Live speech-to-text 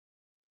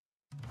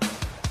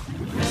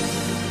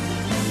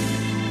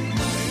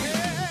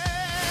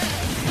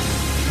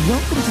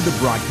Welcome to the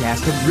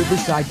broadcast of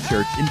Riverside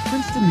Church in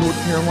Princeton, North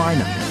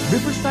Carolina.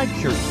 Riverside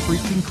Church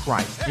preaching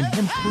Christ and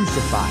Him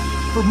crucified.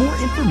 For more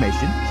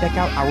information, check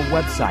out our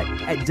website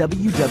at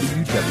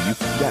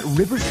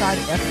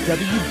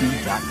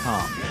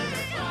www.riversidefwb.com.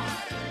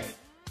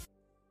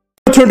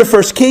 Turn to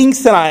 1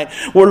 Kings tonight.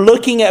 We're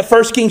looking at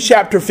 1 Kings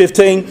chapter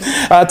 15.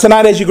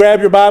 Tonight, as you grab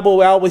your Bible,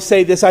 we always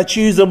say this: I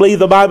choose to believe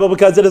the Bible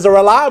because it is a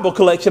reliable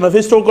collection of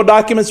historical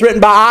documents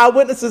written by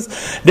eyewitnesses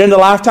during the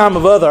lifetime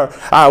of other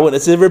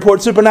eyewitnesses. It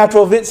reports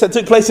supernatural events that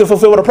took place and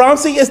fulfilled a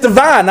prophecy. It's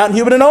divine, not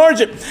human in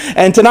origin.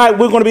 And tonight,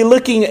 we're going to be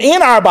looking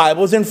in our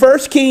Bibles in 1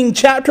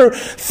 Kings chapter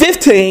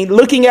 15,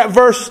 looking at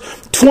verse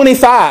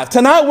 25.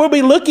 Tonight, we'll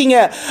be looking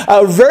at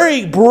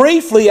very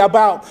briefly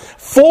about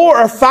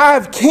 4 or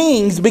 5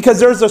 kings,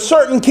 because there's a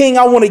certain king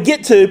I want to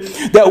get to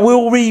that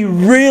we'll be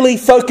really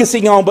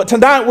focusing on. But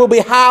tonight we'll be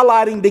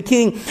highlighting the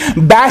king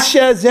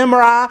Baasha,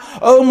 Zimri,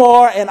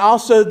 Omar, and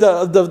also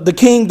the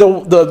king,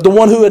 the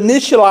one who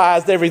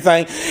initialized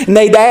everything,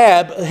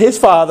 Nadab, his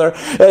father,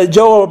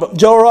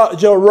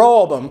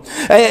 Jeroboam.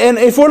 And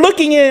if we're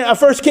looking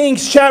at 1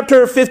 Kings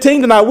chapter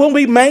 15 tonight, we'll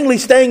be mainly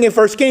staying in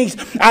 1 Kings.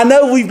 I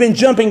know we've been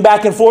jumping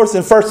back and forth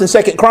in 1 and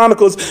 2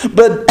 Chronicles,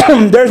 but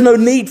there's no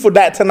need for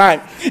that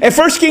tonight. And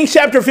 1 Kings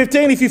chapter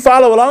 15, if you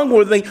follow along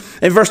with me,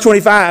 in verse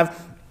 25,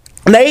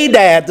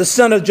 Nadab, the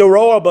son of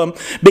Jeroboam,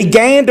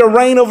 began to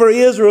reign over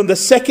Israel in the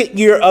 2nd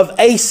year of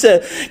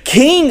Asa,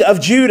 king of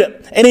Judah.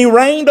 And he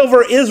reigned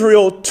over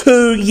Israel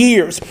 2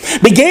 years.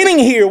 Beginning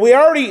here, we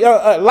already,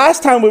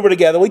 last time we were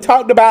together, we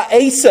talked about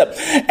Asa.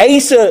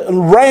 Asa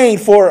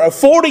reigned for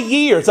 40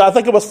 years. I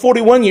think it was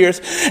 41 years.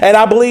 And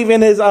I believe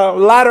in his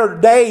latter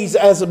days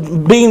as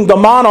being the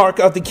monarch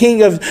of the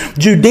king of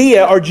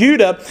Judea or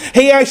Judah,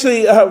 he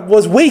actually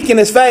was weak in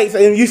his faith.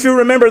 And if you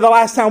remember the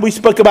last time we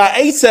spoke about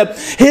Asa,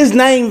 his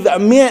name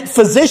meant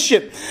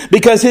physician,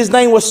 because his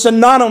name was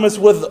synonymous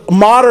with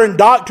modern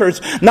doctors.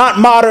 Not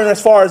modern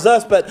as far as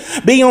us, but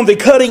being on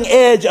the cutting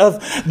edge of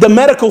the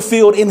medical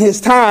field in his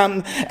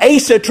time.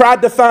 Asa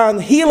tried to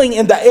find healing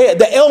in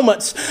the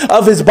ailments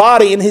of his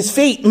body and his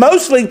feet.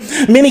 Mostly,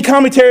 many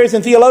commentaries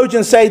and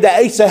theologians say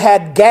that Asa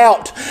had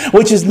gout,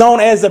 which is known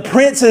as the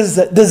prince's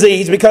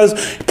disease, because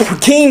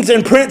kings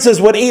and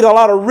princes would eat a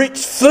lot of rich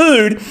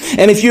food.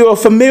 And if you are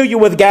familiar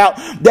with gout,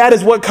 that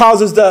is what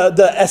causes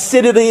the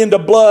acidity in the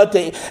blood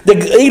to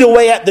eat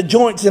away at the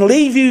joints and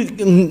leave you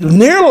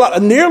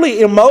nearly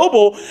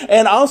immobile,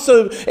 and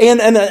also in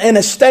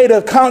a state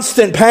of constant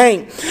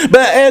pain.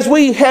 But as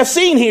we have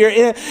seen here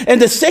in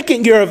the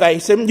 2nd year of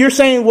Asa, you're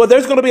saying, well,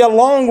 there's going to be a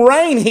long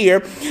reign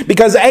here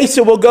because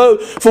Asa will go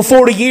for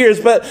 40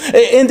 years. But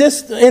in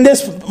this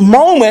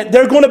moment,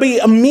 there are going to be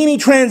many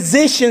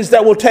transitions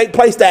that will take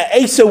place that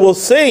Asa will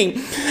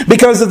see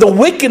because of the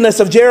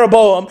wickedness of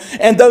Jeroboam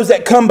and those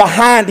that come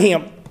behind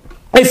him.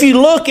 If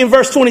you look in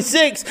verse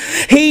 26,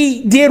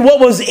 he did what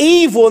was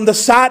evil in the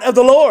sight of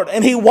the Lord,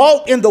 and he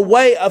walked in the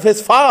way of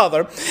his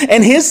father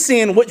and his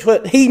sin, which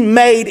he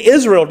made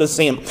Israel to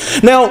sin.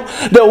 Now,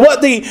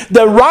 what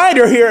the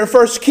writer here in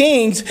 1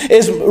 Kings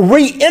is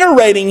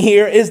reiterating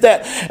here is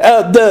that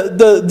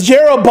the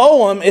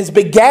Jeroboam is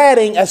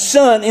begatting a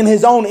son in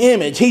his own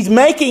image. He's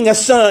making a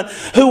son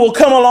who will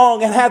come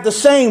along and have the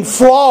same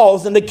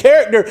flaws and the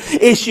character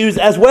issues,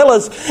 as well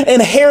as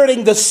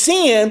inheriting the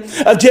sin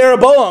of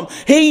Jeroboam.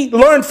 He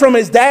learned from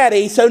his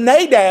daddy, so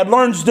Nadab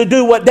learns to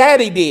do what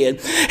daddy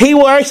did. He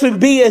will actually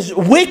be as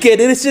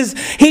wicked, and it says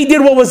he did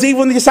what was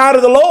evil in the sight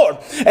of the Lord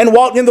and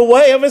walked in the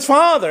way of his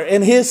father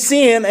and his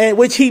sin, and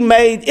which he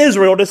made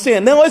Israel to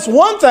sin. Now, it's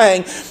one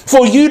thing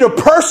for you to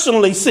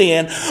personally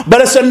sin,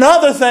 but it's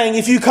another thing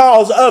if you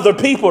cause other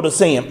people to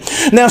sin.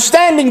 Now,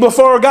 standing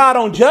before God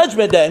on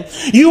Judgment Day,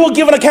 you will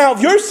give an account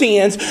of your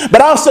sins,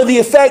 but also the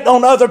effect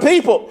on other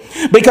people,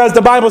 because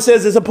the Bible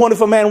says it's appointed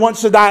for man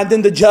once to die and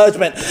then the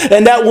judgment,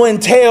 and that will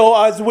entail,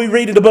 as we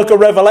read in the book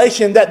of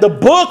Revelation, that the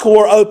book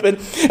were open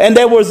and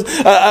there was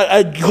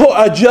a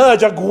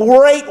judge, a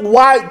great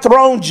white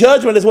throne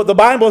judgment is what the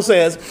Bible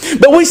says.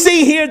 But we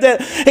see here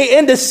that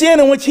in the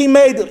sin in which he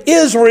made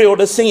Israel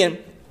to sin.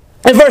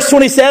 In verse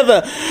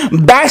 27,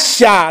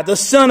 Baasha, the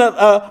son of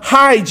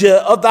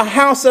Ahijah of the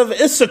house of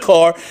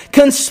Issachar,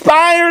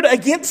 conspired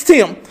against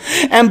him.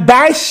 And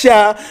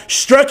Baasha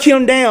struck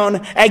him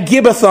down at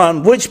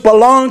Gibbethon, which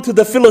belonged to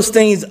the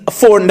Philistines,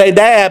 for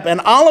Nadab and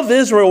all of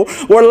Israel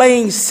were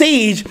laying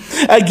siege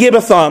at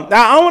Gibbethon.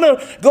 Now, I want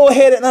to go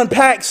ahead and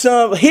unpack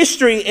some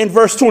history in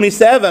verse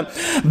 27.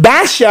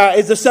 Baasha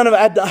is the son of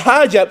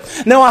Ahijah.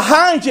 Now,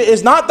 Ahijah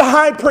is not the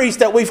high priest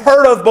that we've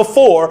heard of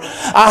before.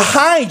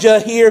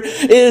 Ahijah here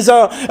is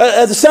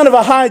the son of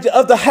Ahijah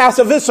of the house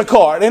of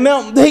Issachar. And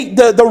now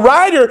the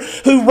writer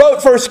who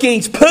wrote 1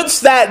 Kings puts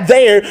that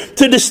there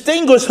to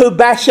distinguish us who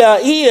Baasha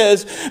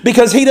is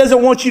because he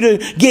doesn't want you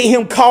to get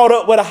him caught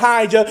up with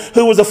Ahijah,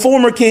 who was a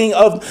former king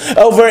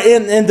over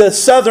in the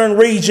southern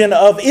region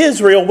of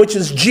Israel, which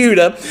is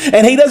Judah.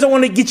 And he doesn't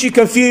want to get you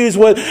confused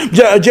with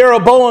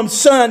Jeroboam's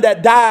son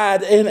that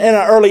died in an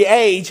early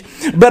age.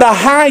 But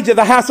Ahijah,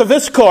 the house of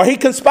Issachar, he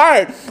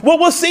conspired. What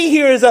we'll see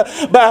here is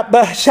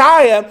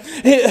Baasha,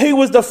 he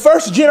was the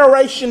first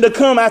generation to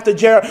come after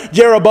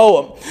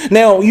Jeroboam.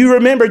 Now, you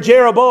remember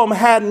Jeroboam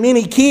had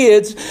many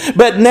kids,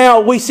 but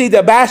now we see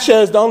that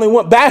Baasha is the only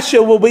one.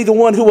 Baasha will be the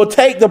one who will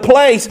take the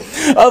place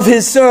of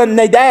his son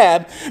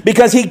Nadab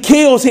because he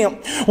kills him.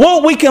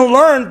 What we can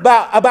learn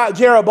about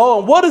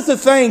Jeroboam, what is the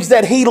things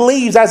that he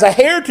leaves as a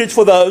heritage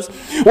for those?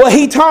 Well,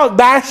 he taught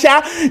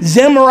Baasha,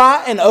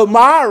 Zimri, and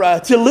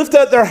Omira to lift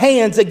up their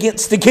hands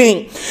against the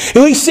king.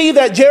 And we see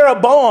that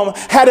Jeroboam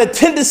had a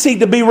tendency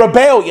to be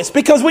rebellious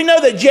because we know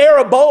that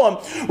Jeroboam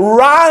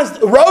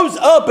rose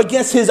up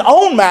against his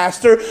own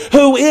master,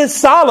 who is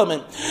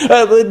Solomon.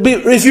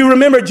 If you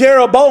remember,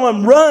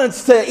 Jeroboam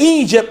runs to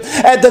Egypt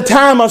at the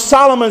time of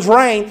Solomon's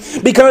reign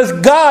because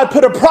God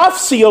put a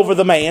prophecy over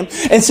the man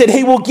and said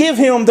he will give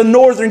him the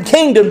northern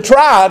kingdom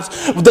tribes,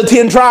 the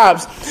 10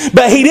 tribes.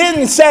 But he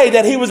didn't say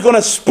that he was going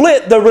to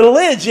split the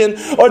religion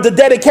or the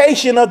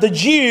dedication of the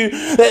Jew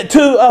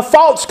to a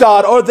false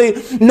god, or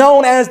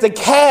known as the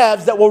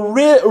calves that were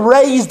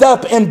raised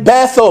up in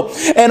Bethel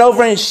and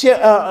over in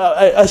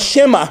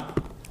Shema.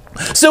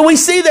 So we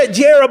see that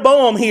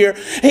Jeroboam here,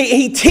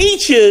 he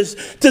teaches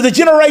to the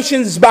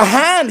generations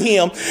behind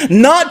him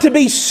not to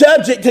be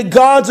subject to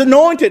God's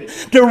anointed,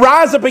 to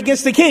rise up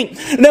against the king.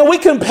 Now we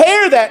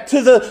compare that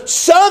to the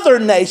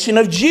southern nation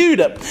of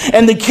Judah.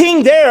 And the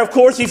king there, of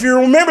course, if you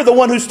remember the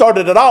one who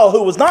started it all,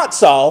 who was not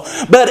Saul,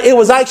 but it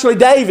was actually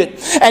David.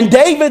 And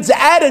David's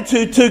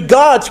attitude to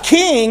God's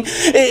king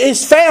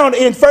is found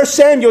in 1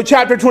 Samuel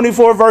chapter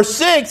 24, verse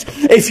 6.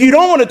 If you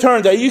don't want to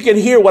turn there, you can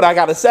hear what I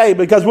got to say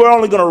because we're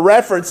only going to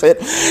reference it.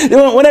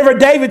 Whenever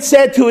David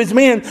said to his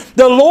men,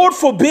 "The Lord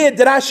forbid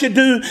that I should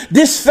do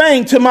this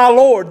thing to my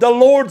Lord, the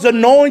Lord's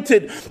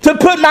anointed, to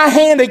put my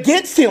hand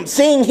against him,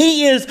 seeing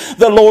he is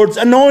the Lord's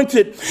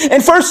anointed."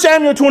 In 1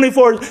 Samuel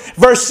 24,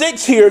 verse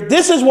 6 here,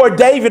 this is where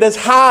David is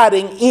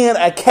hiding in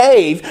a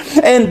cave,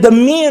 and the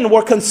men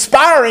were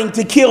conspiring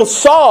to kill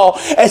Saul,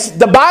 as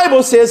the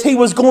Bible says he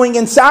was going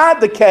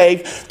inside the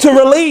cave to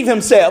relieve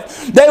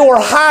himself. They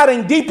were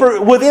hiding deeper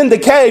within the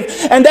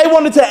cave, and they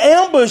wanted to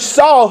ambush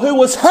Saul, who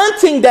was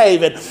hunting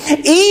David,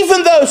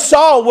 even though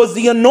Saul was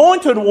the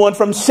anointed one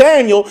from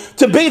Samuel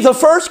to be the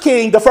first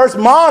king, the first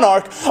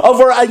monarch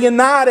over a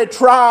united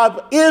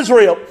tribe,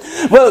 Israel.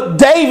 Well,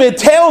 David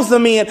tells the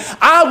men,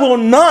 "I will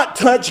not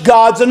touch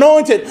God's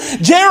anointed."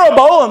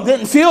 Jeroboam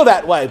didn't feel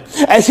that way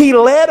as he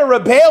led a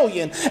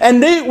rebellion.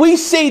 And we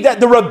see that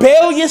the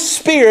rebellious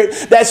spirit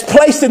that's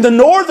placed in the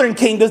northern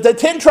kingdoms, the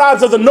 10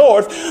 tribes of the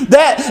north,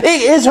 that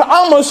it is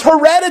almost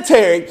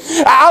hereditary.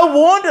 I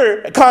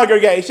wonder,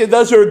 congregation,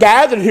 those who are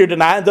gathered here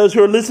tonight, those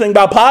who are listening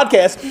by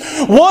podcast,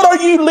 what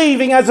are you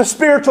leaving as a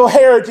spiritual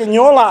heritage in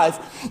your life?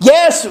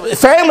 Yes,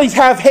 families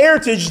have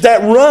heritage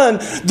that run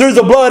through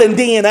the blood and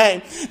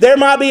DNA. There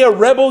might be a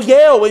rebel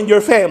yell in your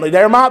family.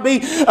 There might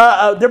be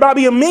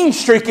a mean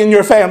streak in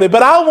your family.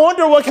 But I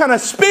wonder what kind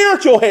of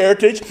spiritual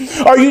heritage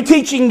are you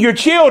teaching your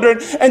children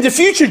and the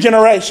future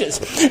generations?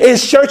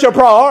 Is church a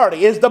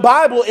priority? Is the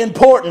Bible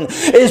important?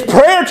 Is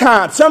prayer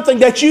time something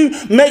that you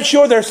make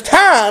sure there's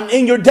time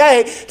in your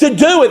day to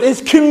do it?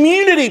 Is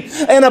community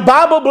and a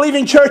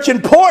Bible-believing church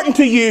important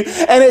to you?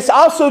 And it's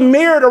also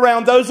mirrored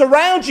around those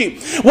around you.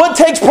 What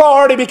takes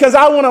priority? Because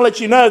I want to let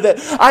you know that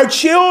our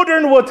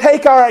children will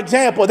take our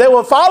example. They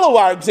will follow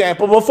our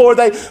example before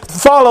they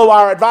follow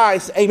our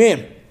advice.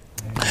 Amen.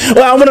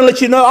 Well, I want to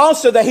let you know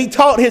also that he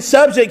taught his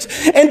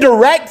subjects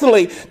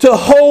indirectly to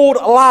hold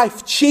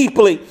life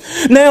cheaply.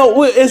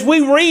 Now, as we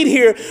read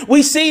here,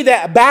 we see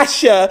that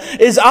Baasha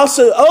is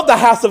also of the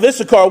house of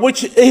Issachar,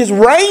 which is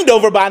reigned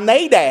over by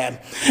Nadab.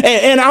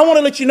 And I want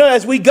to let you know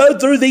as we go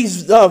through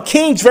these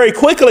kings very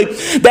quickly,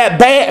 that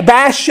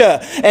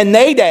Baasha and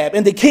Nadab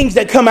and the kings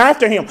that come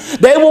after him,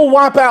 they will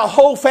wipe out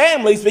whole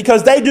families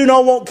because they do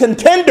not want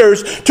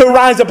contenders to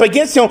rise up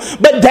against him.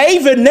 But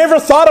David never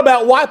thought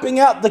about wiping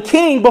out the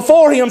king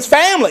before him's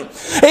family.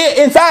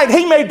 In fact,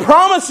 he made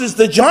promises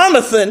to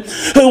Jonathan,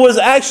 who was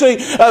actually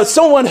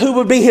someone who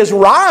would be his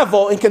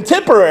rival and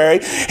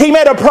contemporary. He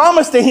made a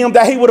promise to him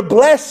that he would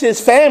bless his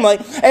family,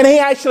 and he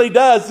actually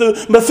does through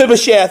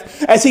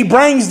Mephibosheth as he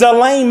brings the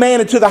lame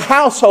man into the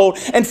household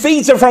and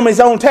feeds him from his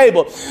own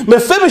table.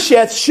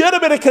 Mephibosheth should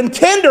have been a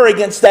contender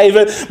against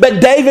David, but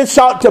David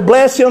sought to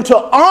bless him to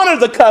honor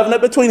the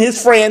covenant between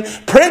his friend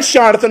Prince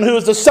Jonathan, who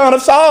was the son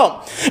of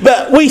Saul.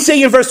 But we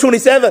see in verse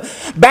 27,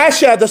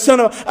 Baasha, the son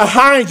of Ahijah,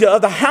 Ahijah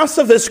of the house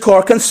of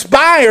Issachar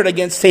conspired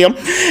against him,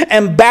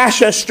 and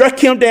Baasha struck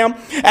him down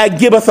at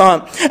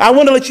Gibbethon. I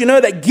want to let you know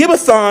that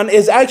Gibbethon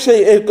is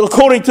actually,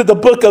 according to the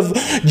book of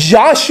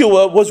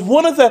Joshua, was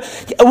one of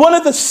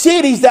the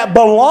cities that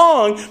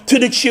belonged to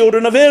the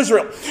children of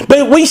Israel.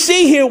 But we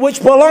see here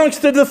which belongs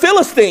to the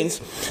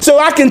Philistines. So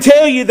I can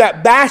tell you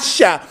that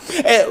Baasha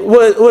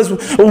was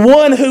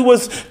one who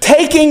was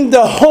taking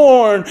the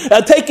horn,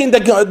 taking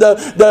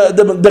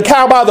the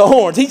cow by the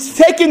horns. He's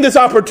taking this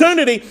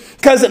opportunity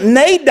because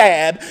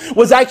Nadab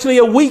was actually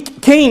a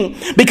weak king,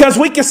 because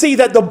we can see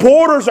that the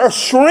borders are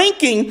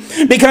shrinking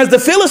because the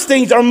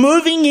Philistines are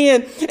moving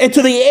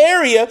into the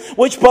area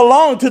which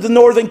belonged to the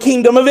northern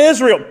kingdom of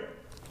Israel.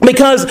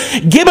 Because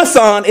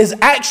Gibbethon is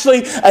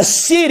actually a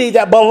city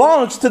that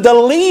belongs to the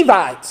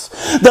Levites.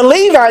 The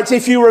Levites,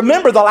 if you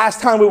remember the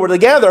last time we were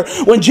together,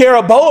 when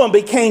Jeroboam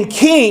became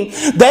king,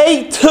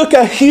 they took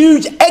a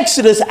huge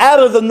exodus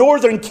out of the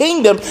northern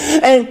kingdom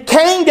and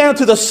came down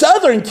to the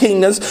southern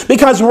kingdoms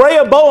because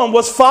Rehoboam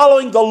was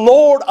following the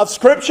Lord of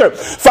Scripture,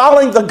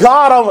 following the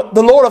God of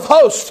the Lord of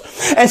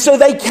hosts. And so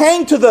they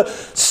came to the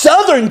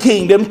southern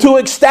kingdom to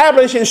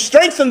establish and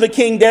strengthen the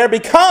king there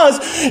because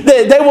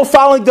they were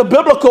following the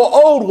biblical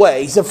old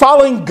ways of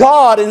following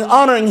God and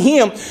honoring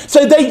Him.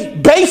 So they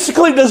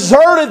basically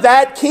deserted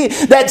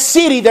that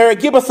city there at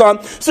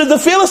Gibbethon. So the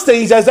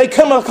Philistines, as they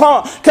come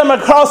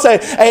across an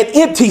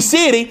empty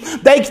city,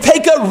 they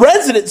take up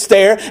residence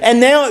there, and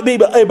now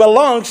it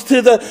belongs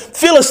to the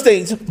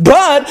Philistines.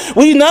 But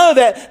we know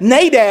that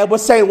Nadab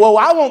was saying, well,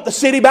 I want the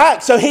city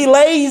back. So he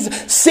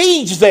lays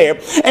siege there.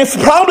 And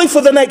probably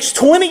for the next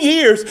 20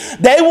 years,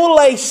 they will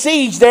lay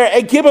siege there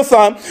at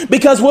Gibbethon,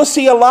 because we'll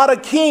see a lot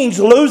of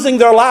kings losing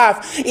their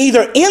life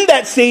either in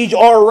that siege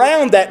or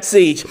around that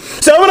siege.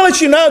 So I want to let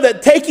you know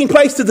that taking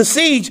place to the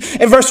siege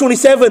in verse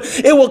 27,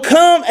 it will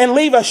come and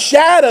leave a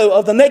shadow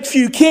of the next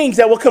few kings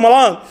that will come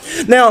along.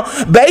 Now,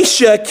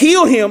 Baasha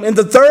killed him in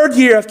the 3rd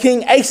year of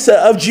King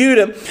Asa of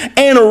Judah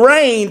and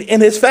reigned in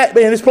his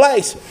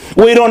place.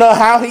 We don't know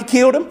how he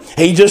killed him.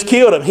 He just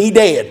killed him. He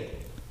dead.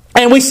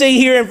 And we see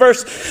here in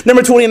verse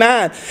number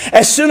 29,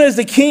 as soon as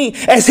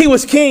he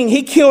was king,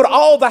 he killed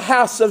all the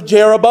house of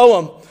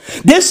Jeroboam.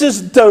 This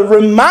is to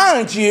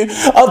remind you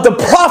of the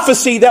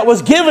prophecy that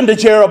was given to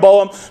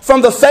Jeroboam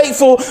from the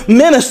faithful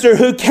minister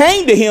who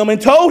came to him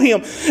and told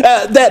him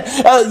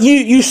that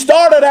you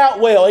started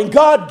out well and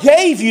God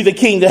gave you the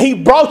kingdom. He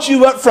brought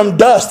you up from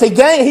dust.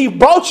 He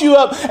brought you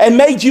up and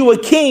made you a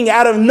king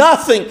out of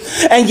nothing,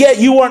 and yet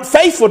you weren't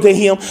faithful to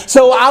Him.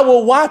 So I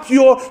will wipe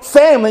your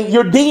family,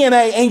 your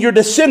DNA, and your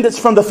descendants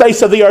from the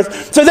face of the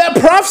earth. So that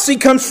prophecy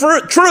comes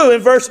true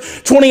in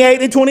verse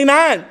 28 and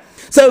 29.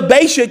 So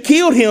Baasha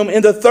killed him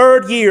in the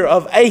 3rd year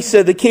of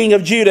Asa, the king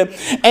of Judah,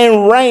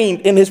 and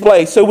reigned in his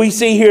place. So we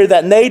see here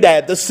that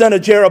Nadab, the son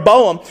of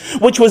Jeroboam,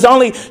 which was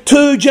only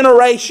 2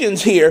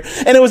 generations here,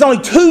 and it was only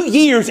 2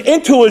 years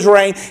into his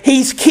reign,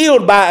 he's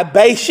killed by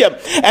Baasha.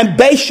 And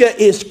Baasha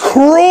is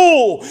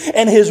cruel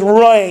in his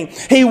reign.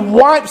 He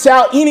wipes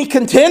out any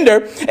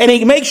contender, and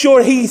he makes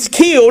sure he's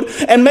killed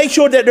and makes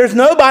sure that there's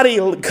nobody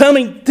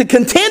coming to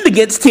contend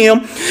against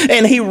him,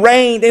 and he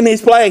reigned in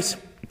his place.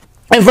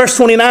 In verse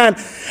 29,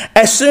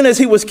 as soon as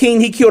he was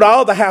king, he killed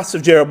all the house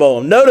of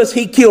Jeroboam. Notice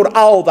he killed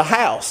all the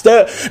house.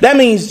 That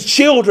means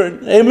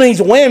children. It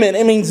means women.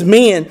 It means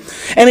men.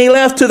 And he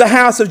left to the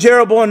house of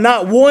Jeroboam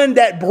not one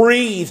that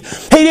breathed.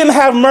 He didn't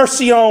have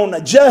mercy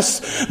on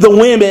just the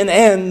women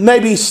and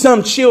maybe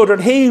some children.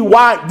 He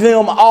wiped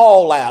them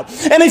all out.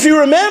 And if you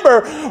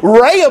remember,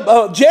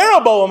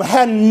 Jeroboam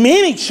had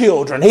many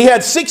children. He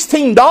had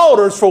 16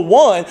 daughters for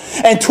one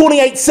and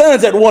 28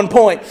 sons at one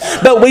point.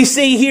 But we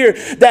see here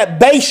that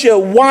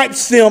Baasha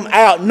wipes them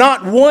out.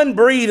 Not one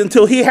breathed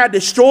until he had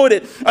destroyed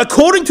it,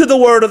 according to the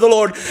word of the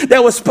Lord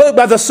that was spoke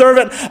by the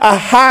servant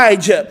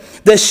Ahijah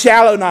the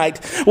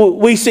Shilonite.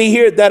 We see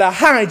here that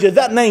Ahijah,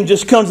 that name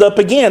just comes up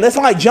again. It's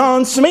like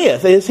John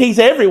Smith. He's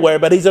everywhere,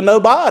 but he's a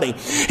nobody.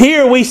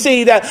 Here we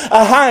see that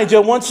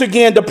Ahijah, once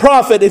again, the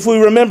prophet, if we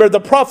remember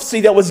the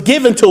prophecy that was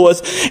given to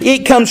us,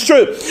 it comes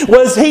true.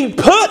 Was he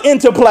put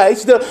into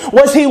place?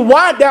 Was he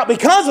wiped out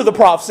because of the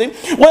prophecy?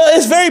 Well,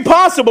 it's very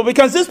possible,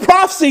 because this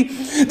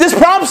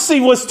prophecy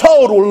was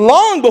told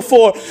long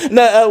before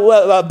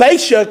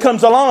Baasha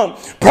comes along.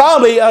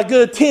 Probably a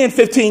good 10,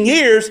 15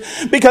 years,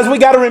 because we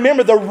got to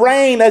remember the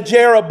reign of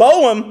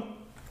Jeroboam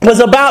was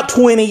about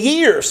 20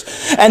 years.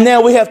 And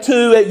now we have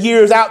 2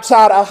 years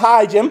outside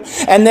Ahijah.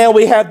 And now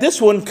we have this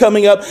one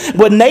coming up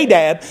with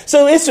Nadab.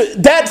 So it's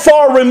that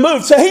far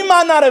removed. So he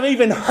might not have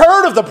even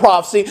heard of the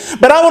prophecy.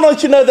 But I want to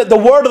let you know that the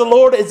word of the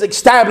Lord is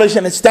established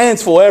and it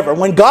stands forever.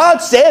 When God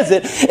says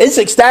it, it's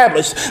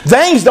established.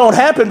 Things don't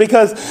happen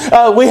because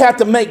we have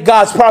to make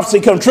God's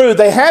prophecy come true.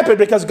 They happen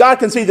because God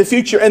can see the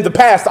future and the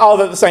past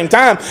all at the same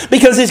time.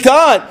 Because He's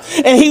God.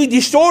 And He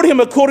destroyed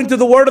him according to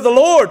the word of the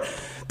Lord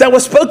that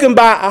was spoken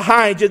by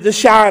Ahijah the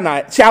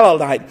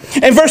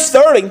Shilonite. In verse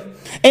 30,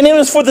 And it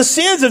was for the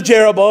sins of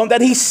Jeroboam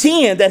that he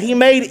sinned, that he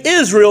made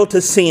Israel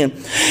to sin.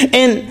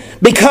 And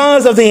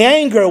because of the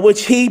anger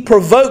which he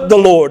provoked the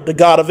Lord, the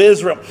God of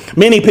Israel.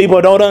 Many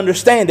people don't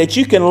understand that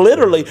you can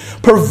literally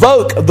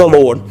provoke the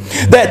Lord.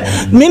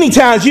 That many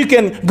times you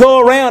can go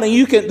around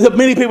and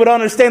many people don't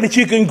understand that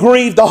you can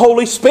grieve the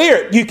Holy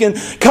Spirit. You can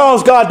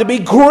cause God to be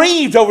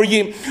grieved over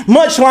you,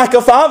 much like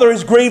a father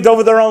is grieved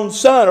over their own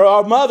son, or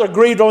our mother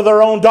grieved over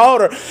their own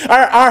daughter.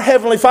 Our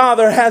Heavenly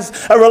Father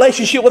has a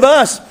relationship with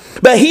us.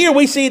 But here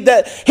we see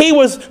that he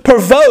was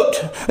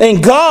provoked,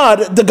 and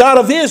God, the God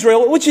of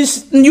Israel, which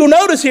is, you'll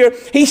notice here,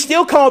 he's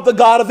still called the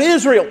God of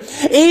Israel.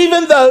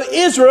 Even though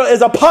Israel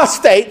is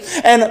apostate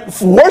and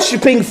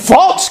worshiping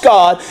false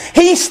God,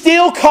 he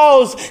still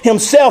calls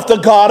himself the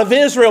God of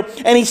Israel,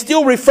 and he's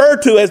still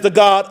referred to as the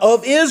God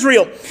of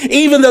Israel.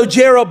 Even though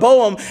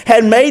Jeroboam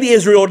had made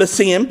Israel to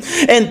sin,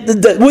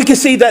 and we can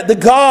see that the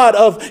God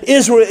of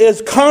Israel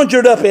is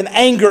conjured up in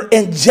anger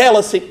and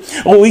jealousy.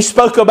 Well, we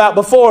spoke about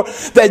before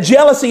that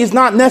jealousy is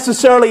not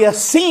necessarily a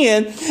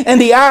sin in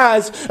the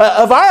eyes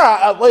of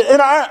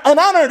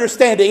our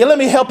understanding. And let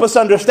me help us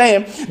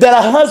understand that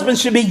a husband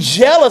should be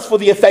jealous for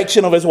the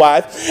affection of his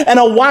wife, and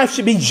a wife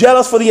should be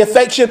jealous for the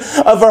affection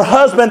of her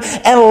husband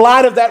in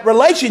light of that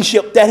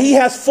relationship, that he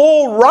has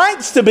full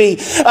rights to be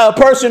a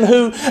person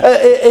who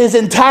is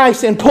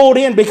enticed and pulled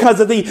in because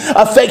of the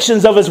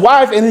affections of his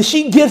wife, and if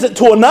she gives it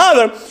to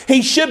another,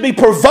 he should be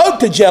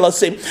provoked to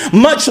jealousy,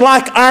 much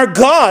like our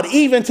God,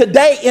 even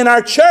today in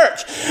our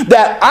church,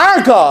 that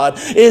our God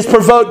is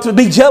provoked to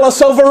be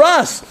jealous over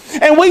us.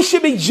 And we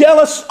should be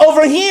jealous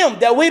over him,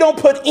 that we don't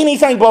put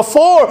anything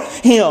before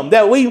him,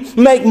 that we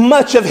make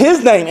much of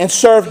his name and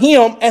serve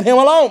him and him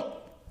alone.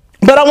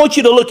 But I want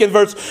you to look at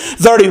verse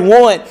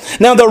 31.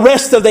 Now the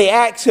rest of the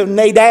acts of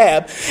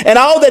Nadab and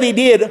all that he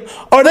did,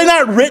 are they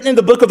not written in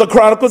the book of the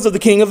Chronicles of the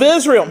king of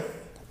Israel?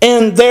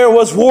 And there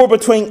was war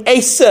between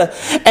Asa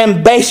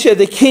and Baasha,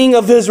 the king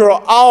of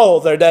Israel,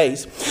 all their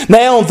days.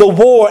 Now the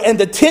war and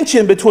the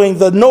tension between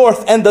the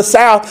north and the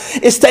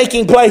south is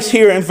taking place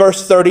here in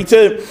verse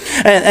 32.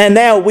 And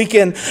now we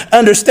can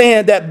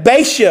understand that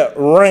Baasha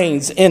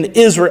reigns in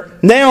Israel.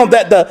 Now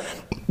that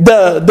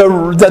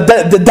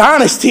the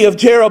dynasty of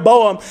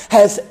Jeroboam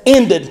has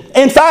ended.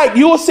 In fact,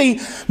 you will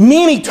see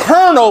many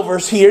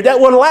turnovers here that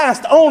will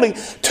last only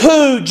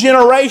 2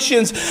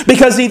 generations,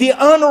 because the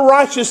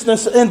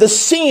unrighteousness and the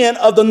sin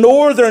of the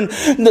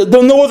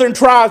northern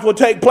tribes will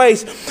take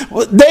place.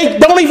 They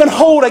don't even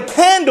hold a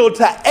candle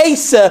to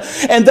Asa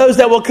and those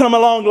that will come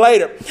along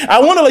later.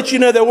 I want to let you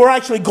know that we're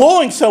actually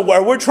going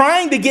somewhere. We're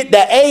trying to get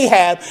to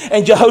Ahab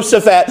and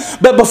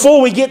Jehoshaphat, but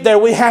before we get there,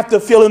 we have to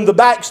fill in the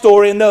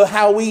backstory and know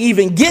how we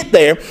even get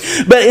there.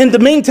 But in the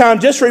meantime,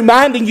 just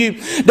reminding you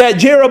that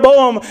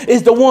Jeroboam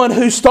is the one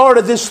who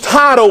started this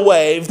tidal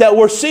wave that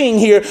we're seeing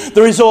here,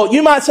 the result.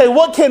 You might say,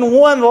 what can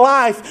one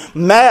life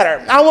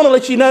matter? I want to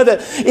let you know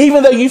that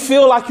even though you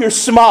feel like you're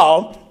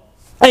small,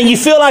 and you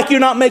feel like you're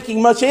not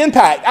making much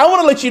impact, I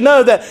want to let you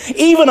know that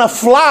even a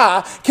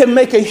fly can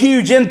make a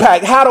huge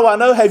impact. How do I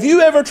know? Have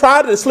you ever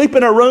tried to sleep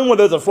in a room where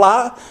there's a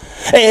fly?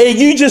 And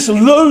you just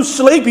lose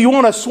sleep. You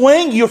want to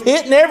swing. You're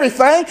hitting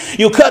everything.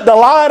 You'll cut the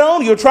light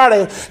on. You'll try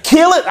to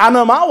kill it. I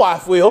know my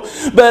wife will.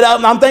 But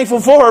I'm thankful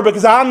for her,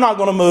 because I'm not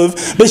going to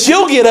move. But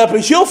she'll get up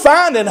and she'll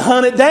find and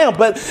hunt it down.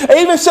 But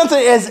even something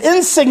as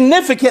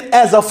insignificant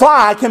as a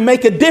fly can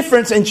make a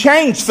difference and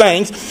change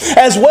things,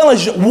 as well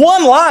as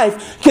one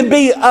life can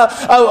be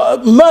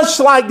much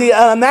like the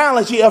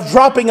analogy of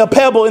dropping a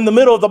pebble in the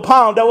middle of the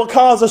pond that will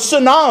cause a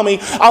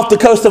tsunami off the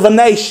coast of a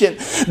nation.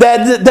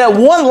 That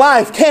one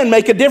life can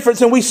make a difference.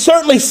 And we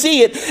certainly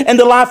see it in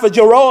the life of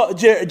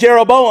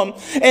Jeroboam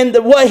and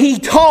what he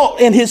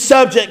taught in his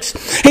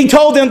subjects. He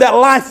told them that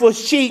life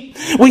was cheap.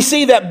 We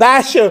see that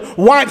Baasha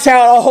wipes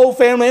out a whole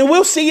family, and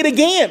we'll see it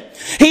again.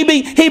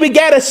 He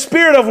begat a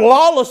spirit of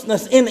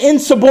lawlessness and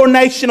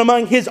insubordination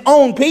among his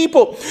own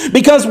people,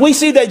 because we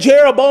see that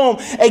Jeroboam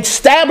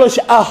established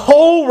a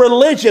whole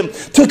religion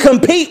to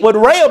compete with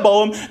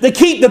Rehoboam to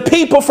keep the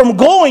people from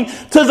going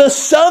to the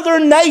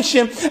southern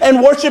nation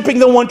and worshiping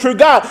the one true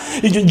God.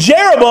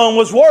 Jeroboam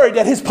was worried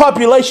that his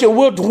population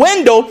will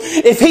dwindle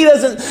if he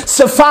doesn't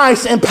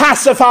suffice and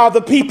pacify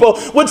the people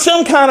with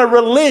some kind of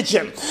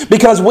religion,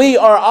 because we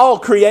are all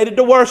created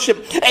to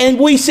worship. And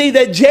we see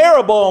that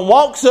Jeroboam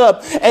walks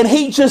up and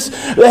he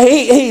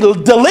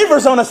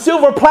delivers on a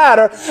silver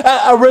platter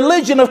a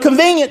religion of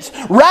convenience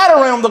right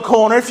around the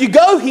corner. If you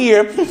go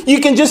here, you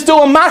can just do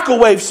a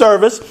microwave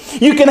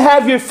service. You can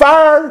have your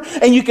fire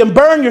and you can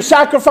burn your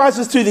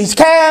sacrifices to these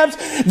calves.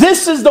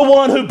 This is the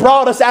one who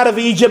brought us out of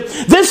Egypt.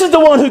 This is the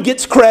one who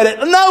gets credit.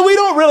 No, we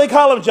don't really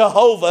call him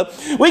Jehovah.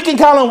 We can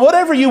call him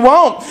whatever you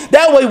want.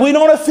 That way we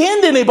don't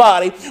offend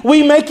anybody.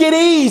 We make it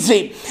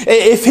easy.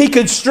 If he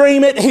could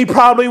stream it, he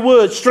probably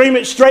would. Stream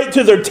it straight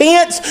to their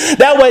tents.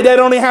 That way they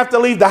don't even have to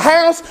leave the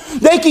house.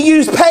 They can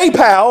use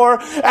PayPal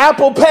or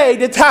Apple Pay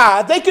to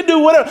tithe. They could do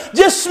whatever.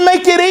 Just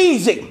make it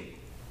easy.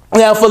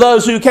 Now, for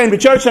those who came to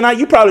church tonight,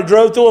 you probably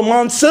drove through a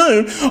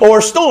monsoon or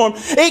a storm.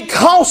 It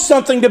costs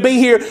something to be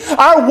here.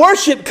 Our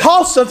worship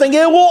costs something.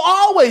 It will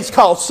always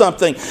cost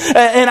something.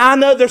 And I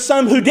know there's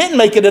some who didn't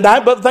make it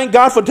tonight, but thank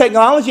God for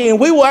technology.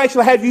 And we will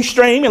actually have you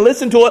stream and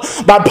listen to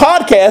it by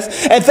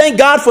podcast. And thank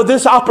God for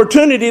this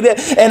opportunity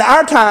in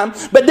our time.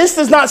 But this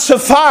does not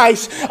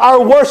suffice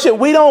our worship.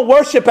 We don't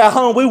worship at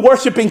home. We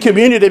worship in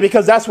community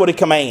because that's what it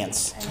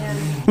commands.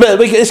 Amen.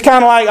 But it's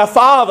kind of like a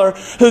father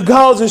who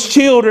calls his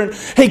children.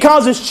 He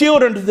calls his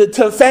children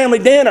to family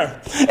dinner,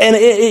 and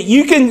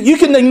you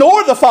can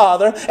ignore the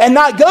father and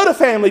not go to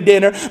family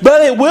dinner,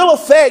 but it will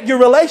affect your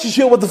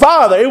relationship with the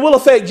father. It will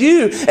affect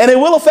you, and it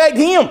will affect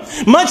him.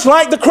 Much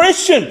like the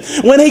Christian,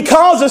 when he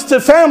calls us to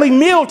family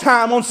meal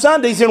time on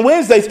Sundays and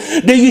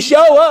Wednesdays, do you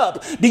show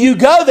up? Do you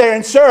go there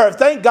and serve?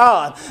 Thank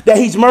God that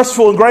He's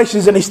merciful and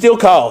gracious, and He still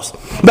calls.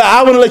 But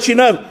I want to let you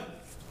know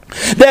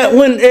that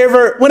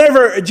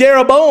whenever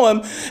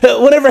Jeroboam,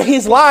 whenever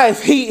his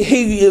life,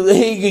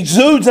 he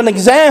exudes an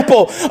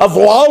example of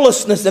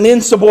lawlessness and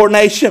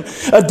insubordination,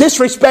 of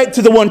disrespect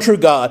to the one true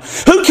God.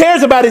 Who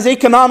cares about his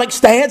economic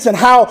stance and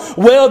how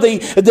well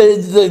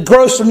the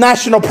gross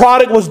national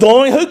product was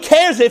doing? Who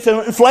cares if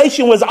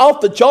inflation was off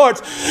the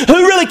charts? Who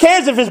really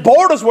cares if his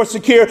borders were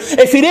secure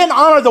if he didn't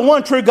honor the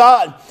one true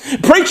God?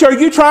 Preacher, are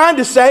you trying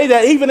to say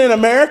that even in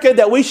America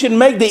that we should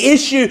make the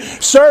issue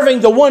serving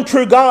the one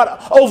true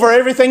God over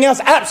everything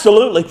else?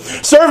 Absolutely.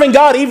 Serving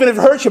God even if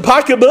it hurts your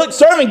pocketbook.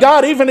 Serving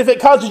God even if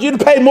it causes you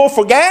to pay more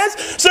for gas.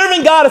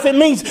 Serving God if it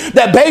means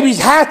that babies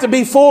have to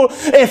be full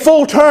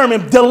term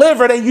and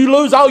delivered and you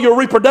lose all your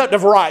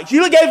reproductive rights.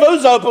 You gave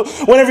those up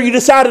whenever you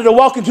decided to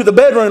walk into the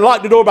bedroom and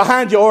lock the door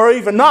behind you, or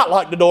even not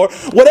lock the door.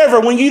 Whatever.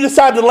 When you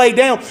decide to lay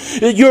down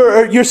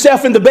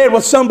yourself in the bed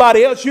with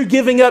somebody else, you're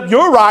giving up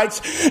your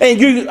rights and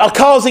you are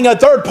causing a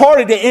third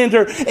party to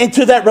enter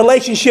into that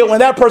relationship when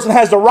that person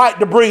has the right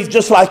to breathe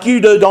just like you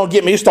do. Don't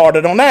get me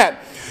started on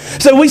that.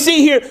 So we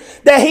see here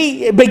that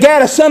he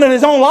begat a son in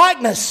his own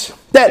likeness.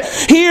 That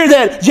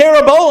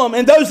Jeroboam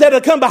and those that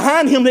have come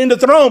behind him in the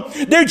throne,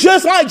 they're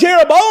just like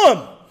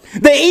Jeroboam.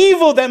 The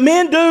evil that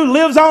men do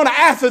lives on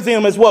after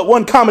them, is what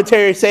one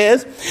commentary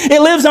says.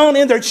 It lives on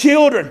in their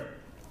children.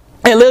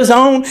 It lives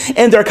on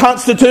in their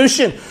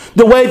constitution,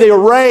 the way they are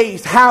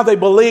raised, how they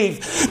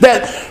believe.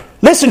 That,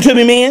 listen to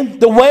me, men,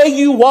 the way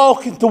you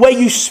walk, the way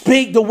you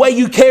speak, the way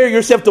you carry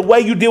yourself, the way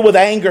you deal with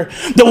anger,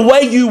 the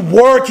way you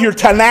work, your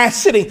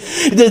tenacity,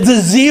 the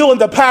zeal and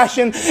the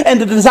passion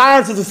and the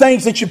desires of the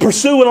things that you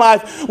pursue in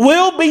life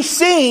will be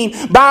seen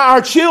by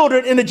our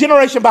children in the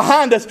generation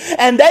behind us,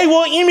 and they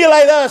will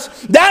emulate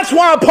us. That's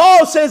why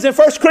Paul says in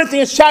 1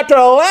 Corinthians chapter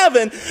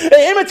 11,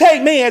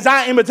 imitate me as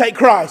I imitate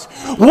Christ.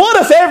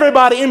 What if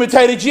everybody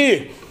imitated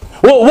you?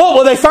 Well, what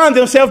will they find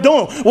themselves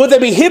doing? Will they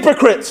be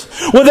hypocrites?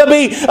 Will there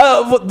be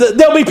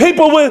there'll be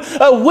people with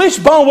a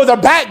wishbone where their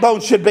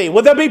backbone should be?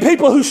 Will there be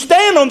people who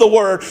stand on the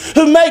Word,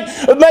 who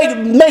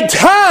make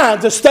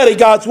time to study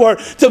God's Word,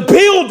 to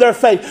build their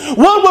faith?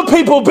 What would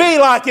people be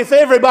like if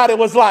everybody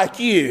was like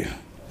you?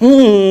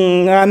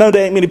 I know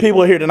there ain't many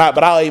people here tonight,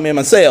 but I'll amen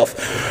myself.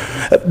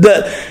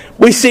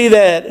 We see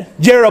that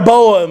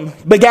Jeroboam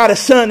begat a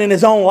son in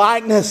his own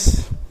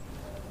likeness.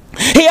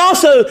 He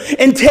also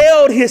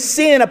entailed his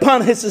sin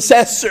upon his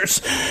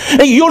successors.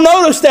 And you'll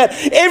notice that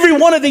every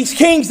one of these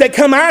kings that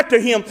come after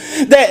him,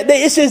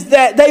 it says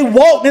that they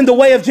walked in the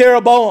way of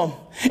Jeroboam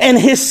and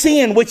his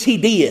sin which he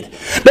did.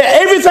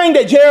 That everything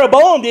that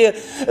Jeroboam did,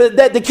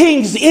 that the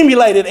kings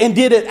emulated and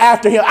did it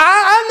after him.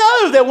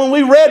 I know that when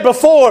we read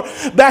before,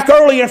 back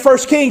early in 1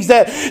 Kings,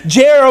 that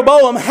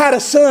Jeroboam had a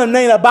son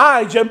named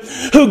Abijah,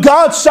 who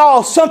God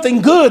saw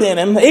something good in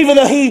him, even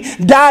though he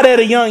died at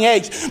a young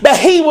age. But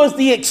he was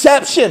the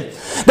exception.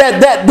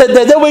 That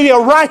there would be a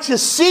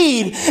righteous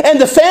seed in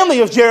the family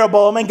of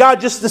Jeroboam, and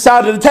God just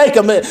decided to take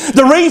him.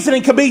 The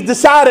reasoning could be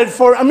decided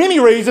for many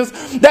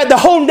reasons, that the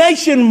whole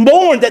nation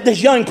mourned that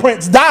this young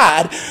prince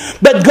died,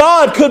 but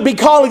God could be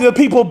calling the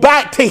people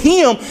back to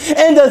Him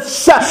in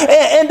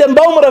the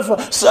moment of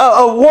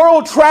a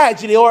world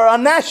tragedy or a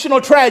national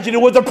tragedy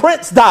where the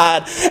prince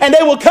died, and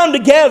they will come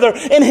together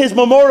in his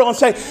memorial and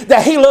say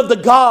that he loved the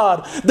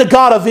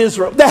God of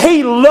Israel, that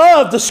he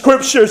loved the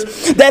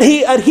Scriptures, that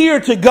he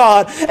adhered to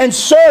God and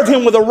served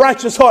Him with a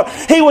righteous heart.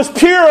 He was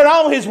pure in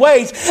all his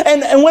ways,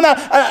 and when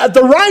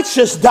the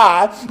righteous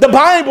die, the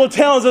Bible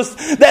tells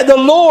us that the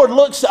Lord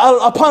looks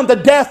upon the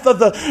death of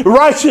the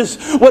righteous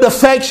with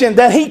affection,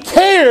 that He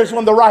cares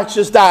when the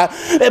righteous die,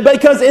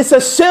 because it's a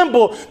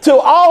symbol to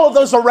all of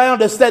those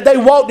around us that they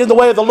walked in the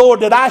way of the Lord,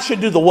 that I should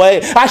do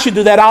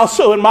that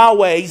also in my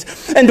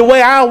ways, and the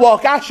way I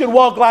walk, I should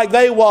walk like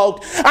they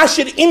walked. I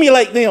should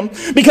emulate them,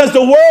 because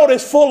the world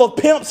is full of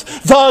pimps,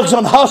 thugs,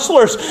 and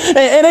hustlers,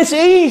 and it's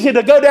easy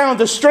to go down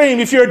the stream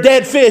if you're a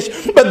dead fish,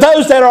 but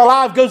those that are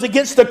alive goes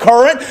against the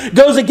current,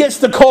 goes against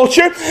the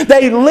culture.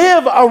 They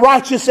live a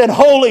righteous and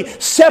holy,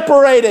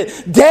 separated,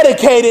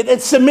 dedicated,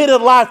 and submitted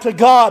life to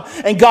God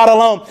and God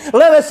alone.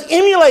 Let us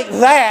emulate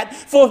that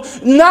for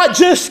not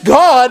just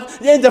God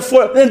in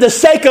the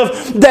sake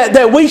of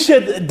that we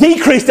should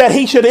decrease, that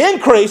He should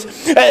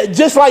increase.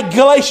 Just like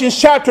Galatians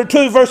chapter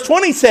 2 verse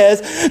 20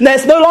 says, that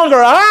it's no longer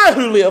I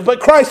who live, but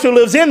Christ who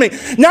lives in me.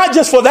 Not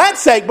just for that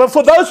sake, but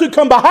for those who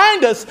come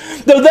behind us,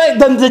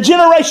 the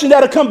generation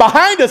that will come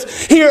behind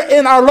us here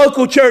in our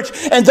local church,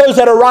 and those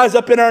that will rise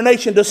up in our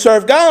nation to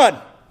serve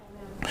God.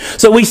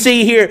 So we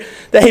see here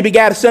that he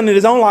begat a son in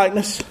his own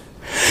likeness.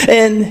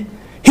 And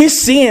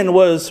his sin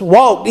was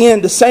walked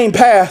in the same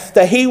path,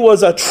 that he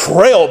was a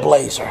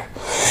trailblazer.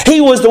 He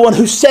was the one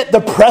who set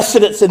the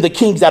precedents in the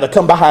kings that have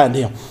come behind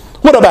him.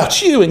 What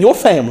about you and your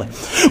family?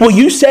 Will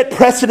you set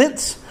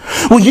precedents?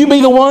 Will you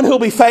be the one who will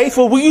be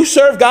faithful? Will you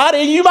serve God?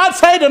 And you might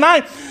say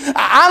tonight,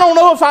 I don't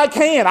know if I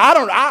can.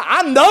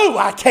 I know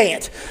I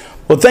can't.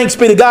 Well, thanks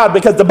be to God,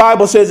 because the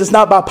Bible says it's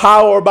not by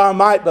power or by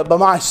might, but by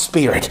my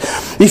Spirit.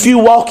 If you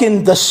walk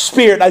in the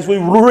Spirit, as we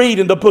read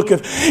in the book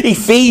of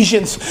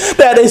Ephesians,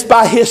 that is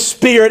by His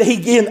Spirit,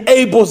 He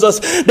enables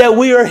us, that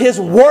we are His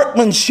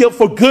workmanship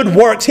for good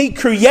works. He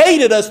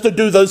created us to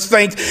do those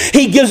things.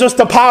 He gives us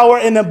the power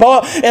and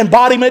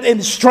embodiment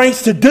and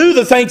strength to do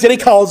the things that He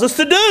calls us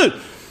to do.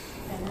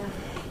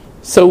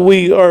 So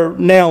we are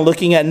now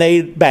looking at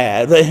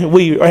Nadab.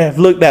 We have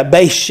looked at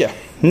Baasha.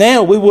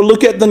 Now we will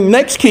look at the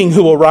next king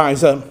who will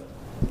rise up.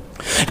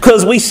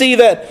 Because we see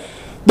that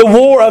the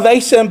war of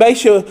Asa and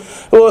Baasha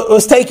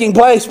was taking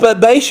place.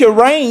 But Baasha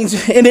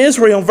reigns in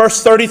Israel in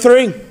verse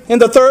 33. In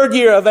the 3rd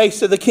year of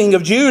Asa, the king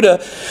of Judah,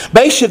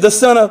 Baasha, the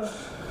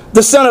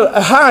son of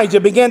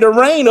Ahijah, began to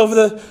reign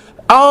over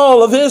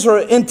all of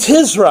Israel in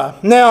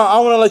Tisra. Now, I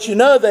want to let you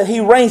know that he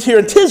reigns here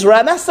in Tisra,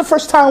 and that's the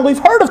first time we've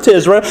heard of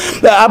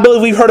Tisra. I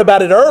believe we've heard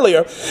about it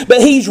earlier.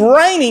 But he's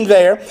reigning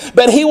there,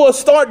 but he will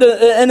start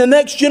to, in the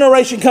next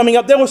generation coming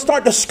up, they will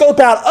start to scope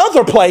out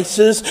other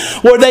places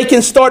where they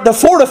can start to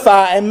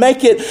fortify and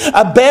make it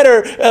a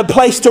better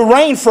place to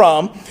reign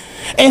from.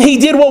 And he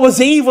did what was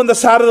evil in the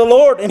sight of the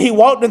Lord, and he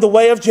walked in the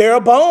way of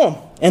Jeroboam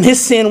and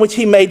his sin which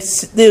he made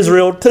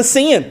Israel to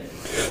sin.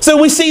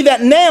 So we see that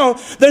now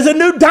there's a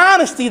new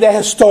dynasty that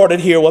has started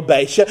here with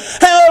Baasha.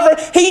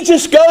 However, he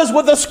just goes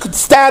with the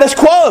status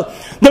quo.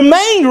 The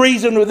main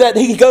reason that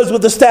he goes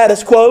with the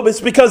status quo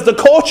is because the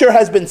culture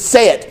has been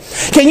set.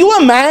 Can you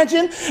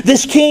imagine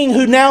this king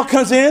who now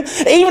comes in?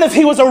 Even if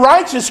he was a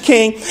righteous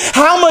king,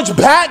 how much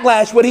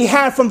backlash would he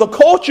have from the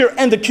culture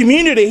and the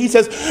community? He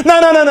says, no.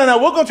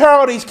 We're going to tear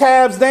all these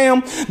calves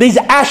down, these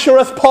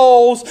Asherah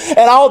poles,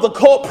 and all the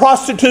cult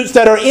prostitutes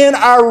that are in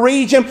our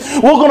region.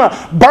 We're going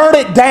to burn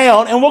it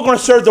down, and we're going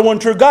to serve the one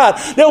true God.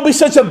 There will be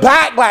such a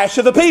backlash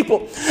to the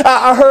people.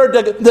 I heard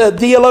the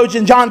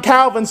theologian John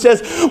Calvin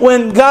says,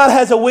 when God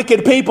has a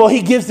wicked people,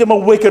 He gives them a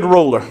wicked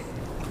ruler.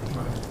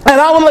 And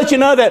I want to let you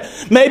know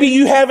that maybe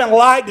you haven't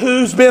liked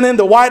who's been in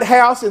the White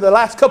House in the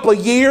last couple of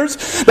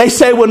years. They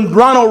say when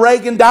Ronald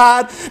Reagan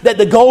died, that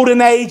the golden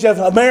age of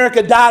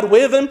America died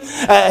with him.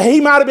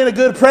 He might have been a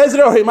good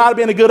president, or he might have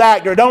been a good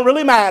actor. It don't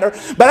really matter.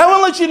 But I want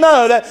to let you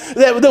know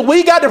that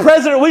we got the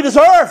president we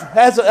deserve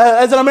as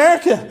an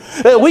American.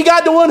 We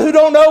got the one who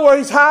don't know where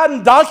he's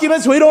hiding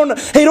documents. He don't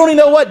even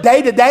know what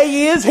day to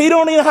day is. He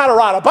don't even know how to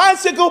ride a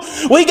bicycle.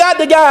 We got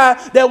the guy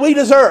that we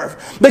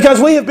deserve,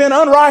 because we have been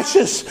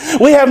unrighteous.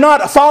 We have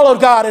not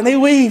followed God, and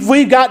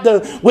we've got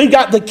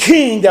the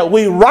king that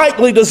we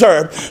rightly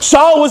deserve.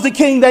 Saul was the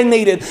king they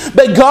needed,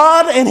 but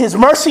God in His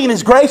mercy and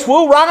His grace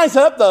will rise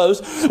up those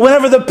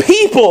whenever the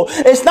people.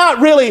 It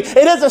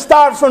doesn't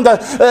start from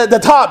the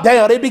top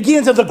down. It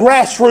begins at the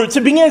grassroots.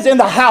 It begins in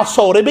the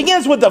household. It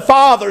begins with the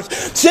fathers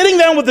sitting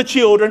down with the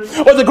children,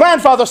 or the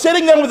grandfather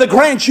sitting down with the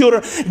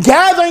grandchildren,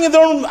 gathering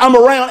them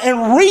around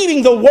and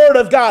reading the Word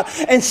of God,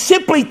 and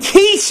simply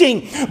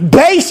teaching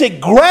basic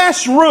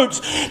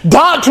grassroots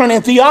doctrine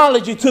and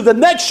theology to the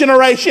next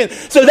generation,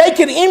 so they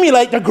can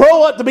emulate to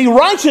grow up to be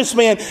righteous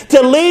men,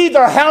 to lead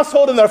their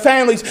household and their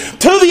families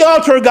to the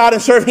altar of God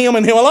and serve Him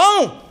and Him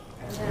alone.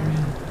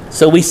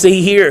 So we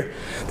see here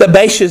that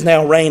Baasha is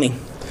now reigning.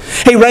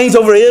 He reigns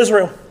over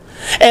Israel,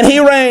 and he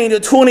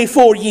reigned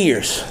 24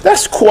 years.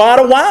 That's quite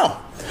a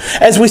while,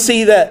 as we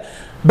see that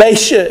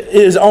Baasha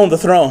is on the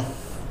throne.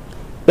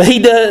 But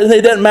it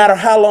doesn't matter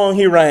how long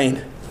he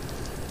reigned.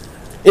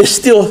 It's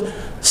still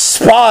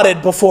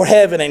spotted before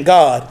heaven and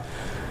God,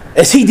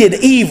 as he did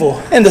evil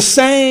in the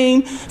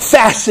same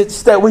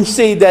facets that we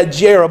see that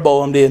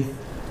Jeroboam did.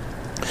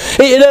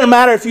 It doesn't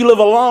matter if you live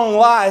a long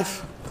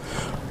life.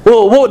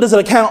 Well, what does it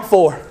account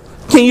for?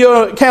 Can you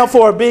account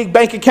for a big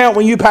bank account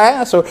when you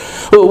pass? Or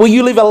will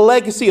you leave a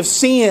legacy of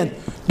sin,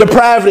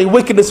 depravity,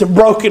 wickedness, and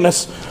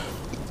brokenness?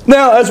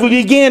 Now, as we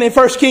begin in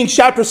 1 Kings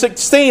chapter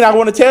 16, I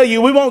want to tell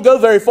you, we won't go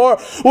very far.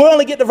 We'll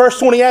only get to verse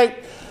 28.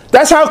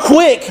 That's how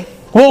quick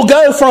we'll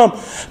go from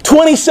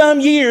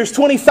 20-some years,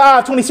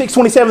 25, 26,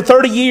 27,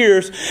 30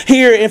 years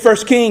here in 1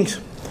 Kings.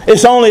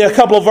 It's only a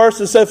couple of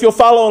verses, so if you'll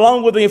follow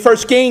along with me in 1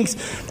 Kings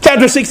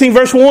chapter 16,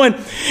 verse 1.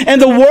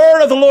 And the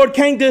word of the Lord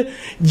came to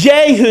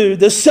Jehu,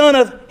 the son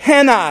of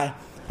Hanani.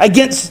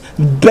 against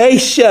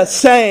Baasha,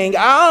 saying,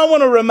 I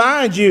want to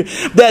remind you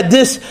that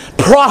this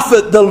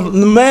prophet, the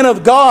man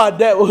of God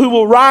who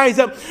will rise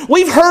up,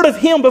 we've heard of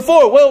him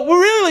before. Well,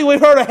 we've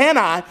heard of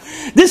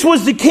Hanai. This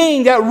was the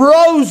king that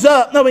rose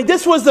up.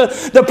 This was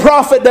the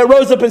prophet that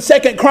rose up in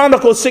 2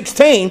 Chronicles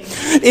 16.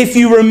 If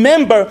you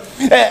remember,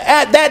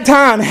 at that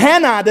time,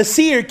 Hanai the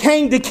seer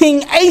came to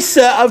King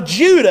Asa of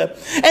Judah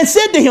and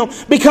said to him,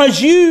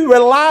 because you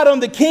relied on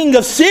the king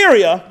of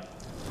Syria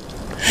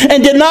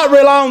and did not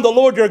rely on the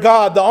Lord your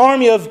God, the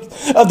army of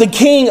the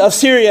king of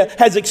Syria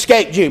has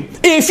escaped you.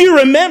 If you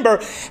remember,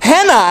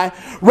 Hanai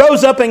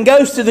rose up and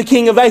goes to the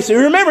king of Asa.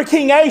 Remember,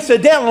 King Asa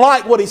didn't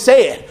like what he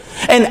said.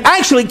 And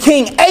actually,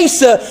 King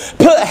Asa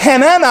put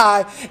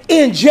Hanani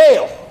in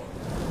jail.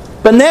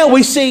 But now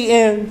we see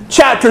in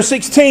chapter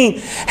 16,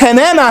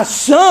 Hanani's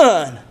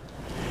son,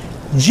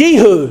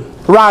 Jehu,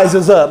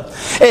 rises up.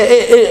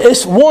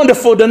 It's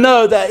wonderful to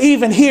know that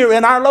even here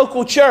in our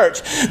local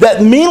church,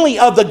 that many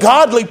of the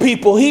godly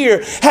people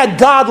here had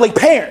godly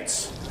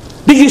parents.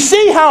 Do you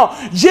see how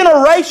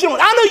generational?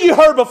 I know you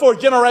heard before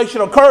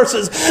generational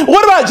curses.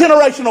 What about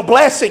generational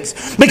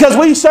blessings? Because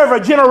we serve a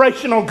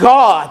generational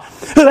God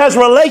who has a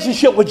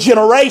relationship with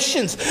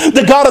generations.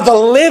 The God of the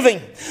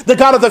living, the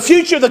God of the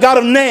future, the God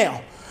of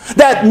now.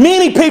 That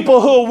many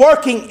people who are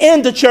working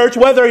in the church,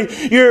 whether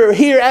you're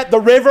here at the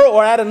river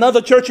or at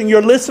another church and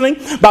you're listening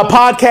by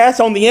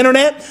podcast on the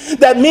internet,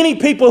 that many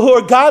people who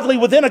are godly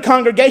within a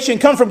congregation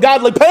come from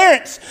godly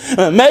parents.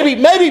 Maybe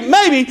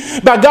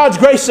by God's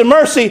grace and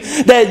mercy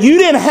that you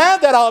didn't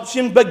have that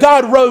option, but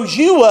God rose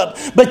you up.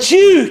 But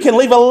you can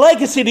leave a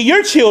legacy to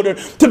your children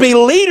to be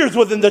leaders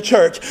within the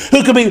church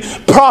who could be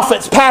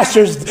prophets,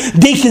 pastors,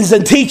 deacons,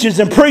 and teachers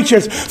and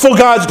preachers for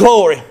God's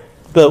glory.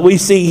 But we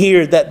see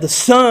here that the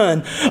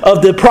son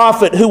of the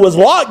prophet who was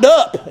locked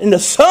up in the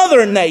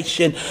southern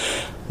nation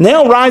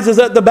now rises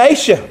up to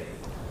Baasha.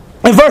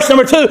 In verse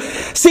number 2,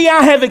 see,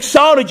 I have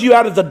exalted you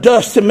out of the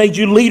dust and made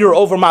you leader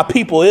over my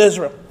people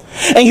Israel.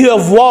 And you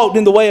have walked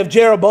in the way of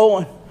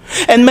Jeroboam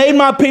and made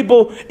my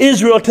people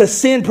Israel to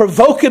sin,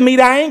 provoking me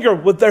to anger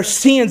with their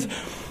sins.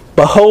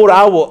 Behold,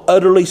 I will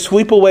utterly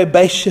sweep away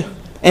Baasha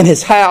and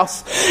his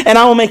house, and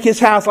I will make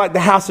his house like the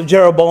house of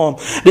Jeroboam,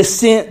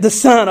 the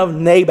son of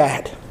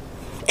Nebat.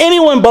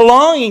 Anyone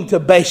belonging to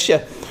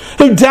Baasha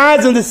who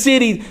dies in the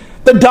city,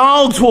 the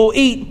dogs will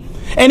eat.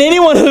 And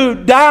anyone who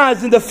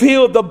dies in the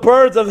field, the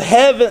birds of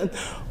heaven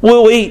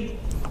will eat.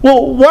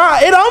 Well,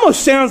 why? It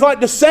almost sounds like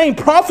the same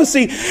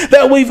prophecy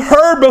that we've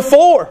heard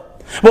before.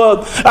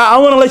 Well, I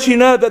want to let you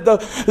know that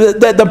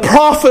the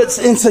prophets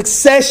in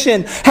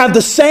succession have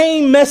the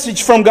same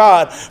message from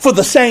God for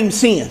the same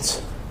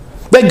sins.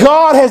 That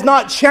God has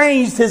not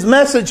changed His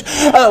message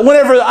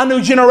whenever a new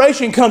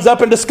generation comes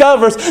up and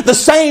discovers the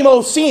same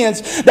old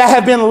sins that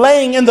have been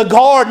laying in the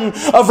garden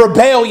of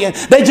rebellion.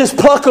 They just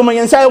pluck them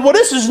and say, well,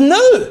 this is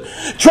new.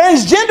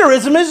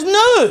 Transgenderism is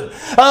new.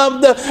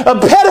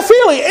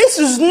 Pedophilia, this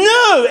is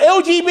new.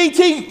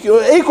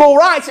 LGBT equal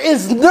rights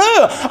is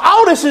new.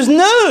 All this is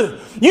new.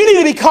 You need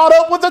to be caught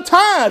up with the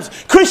times.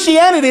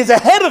 Christianity is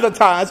ahead of the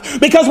times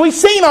because we've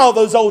seen all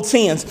those old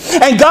sins.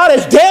 And God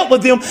has dealt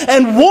with them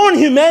and warned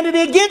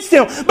humanity against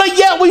them. But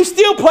yet we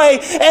still play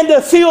in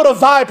the field of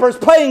vipers,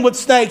 playing with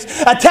snakes,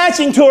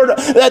 attaching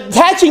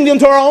them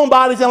to our own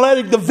bodies and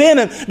letting the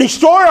venom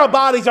destroy our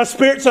bodies, our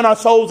spirits, and our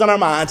souls and our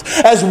minds,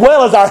 as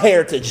well as our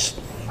heritage.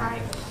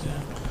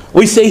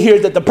 We see here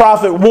that the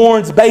prophet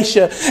warns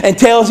Baasha and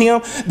tells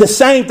him the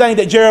same thing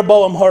that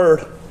Jeroboam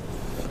heard.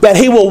 That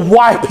he will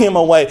wipe him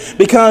away.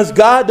 Because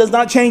God does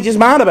not change His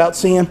mind about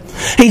sin.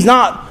 He's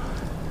not,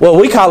 well,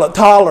 we call it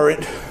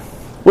tolerant.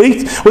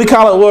 We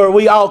call it where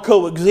we all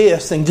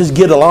coexist and just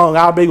get along.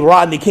 Our big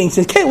Rodney King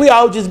says, can't we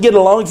all just get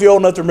along? If you're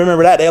old enough to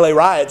remember that, LA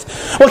riots.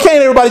 Well,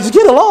 can't everybody just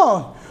get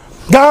along?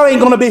 God ain't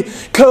going to be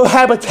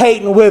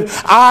cohabitating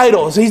with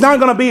idols. He's not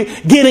going to be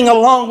getting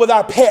along with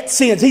our pet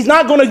sins. He's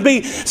not going to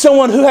be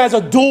someone who has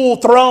a dual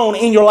throne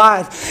in your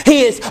life.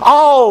 He is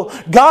all,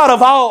 God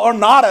of all or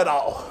not at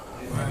all.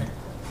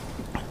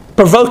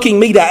 Provoking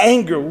me to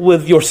anger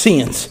with your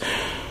sins.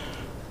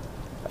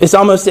 It's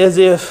almost as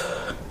if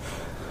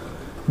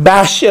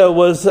Baasha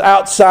was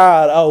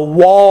outside a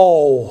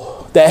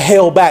wall that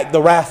held back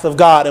the wrath of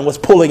God and was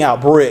pulling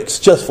out bricks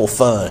just for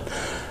fun.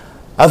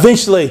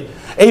 Eventually,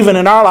 even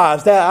in our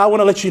lives, that I want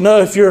to let you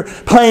know, if you're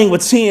playing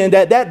with sin,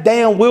 that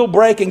dam will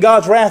break and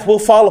God's wrath will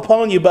fall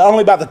upon you, but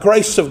only by the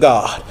grace of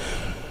God.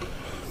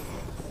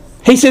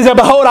 He says,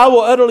 behold, I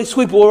will utterly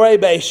sweep away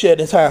Baasha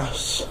and his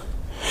house.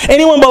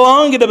 Anyone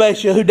belonging to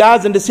Baasha who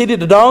dies in the city,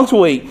 the dogs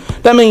will eat.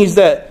 That means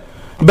that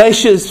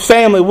Baasha's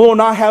family will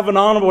not have an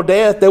honorable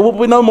death. There will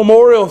be no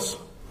memorials.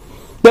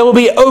 They will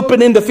be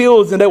open in the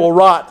fields and they will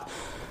rot.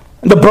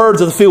 The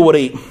birds of the field would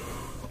eat.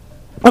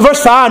 In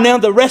verse 5, now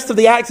the rest of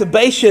the acts of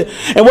Baasha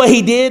and what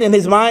he did in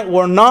his might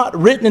were not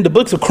written in the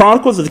books of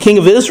Chronicles of the king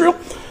of Israel.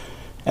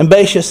 And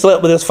Baasha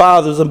slept with his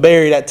fathers and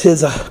buried at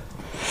Tirzah.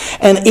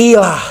 And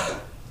Elah,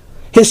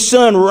 his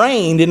son,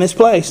 reigned in his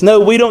place.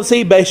 No, we don't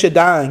see Baasha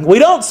dying. We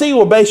don't see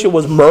where Baasha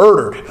was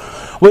murdered.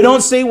 We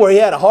don't see where he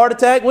had a heart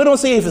attack. We don't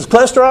see if his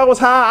cholesterol was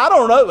high. I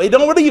don't know. It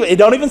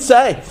don't even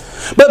say.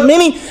 But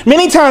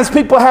many times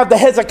people have the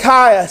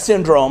Hezekiah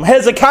syndrome.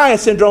 Hezekiah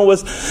syndrome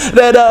was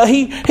that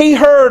he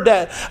heard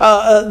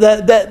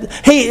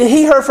that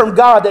he heard from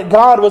God that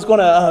God was going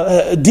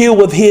to deal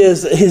with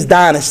his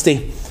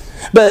dynasty,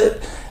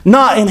 but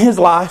not in his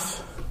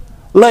life.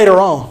 Later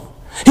on,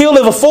 he'll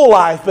live a full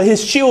life, but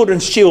his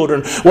children's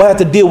children will have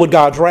to deal with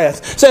God's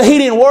wrath. So he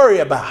didn't worry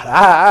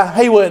about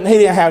it. He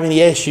didn't have any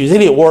issues. He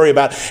didn't worry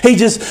about it. He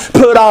just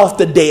put off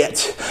the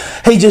debt.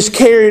 He just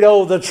carried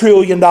over the $1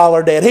 trillion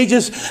debt.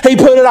 He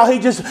put it off. He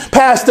just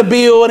passed the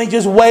bill and he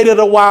just waited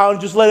a while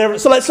and just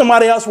let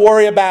somebody else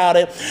worry about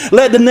it.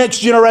 Let the next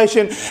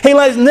generation. He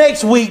lets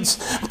next week's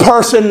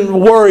person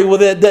worry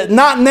with it. That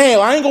not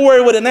now. I ain't gonna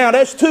worry with it now.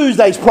 That's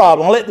Tuesday's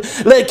problem.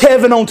 Let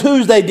Kevin on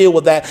Tuesday deal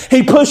with that.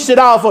 He pushed it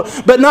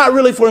off, but not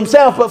really for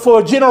himself, but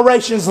for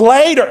generations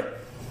later.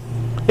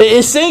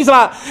 It seems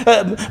like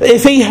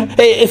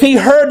if he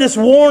heard this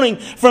warning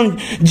from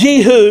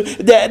Jehu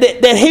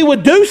that he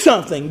would do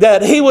something,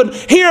 that he would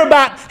hear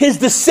about his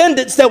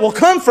descendants that will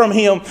come from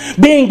him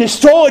being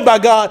destroyed by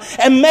God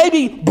and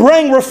maybe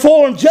bring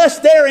reform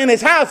just there in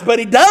his house, but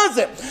he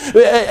doesn't.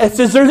 If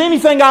there's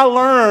anything I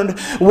learned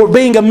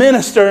being a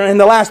minister in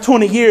the last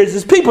 20 years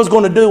is people's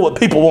going to do what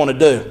people want to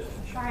do.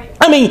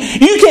 I mean,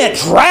 you can't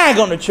drag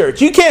on the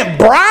church. You can't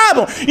bribe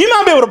them. You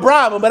might be able to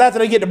bribe them, but after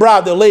they get the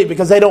bribe, they'll leave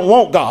because they don't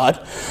want God.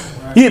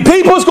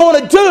 People's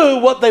going to do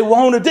what they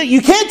want to do.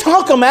 You can't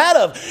talk them out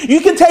of.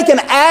 You can take an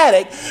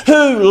addict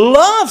who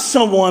loves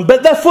someone,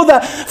 but that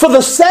for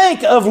the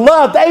sake of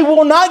love, they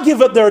will not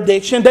give up their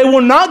addiction. They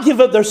will not give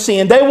up their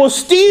sin. They will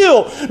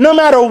still, no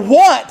matter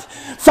what,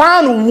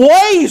 find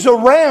ways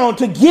around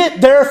to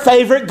get their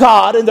favorite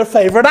God and their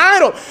favorite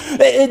idol.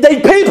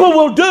 People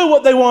will do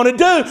what they want to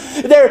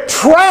do. They're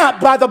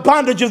trapped by the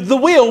bondage of the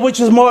will, which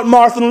is what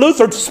Martin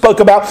Luther spoke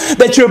about,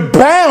 that you're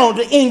bound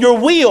in your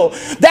will.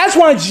 That's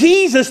why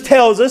Jesus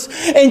tells us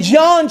in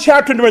John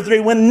chapter number 3,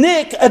 when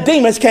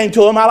Nicodemus came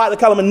to him, I like to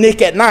call him a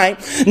Nick at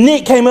night.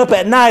 Nick came up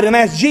at night and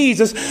asked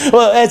Jesus,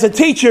 as a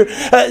teacher,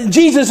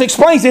 Jesus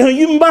explains to him,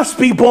 you must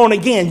be born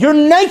again. Your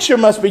nature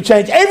must be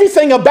changed.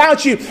 Everything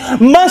about you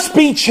must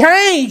be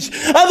changed.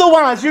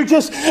 Otherwise, you're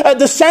just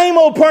the same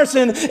old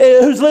person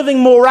who's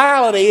living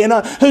morality and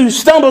who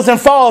stumbles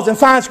and falls and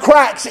finds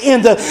cracks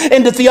in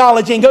the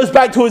theology and goes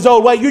back to his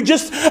old way. You're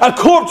just a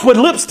corpse with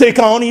lipstick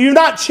on and you're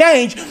not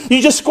changed.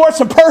 You just squirt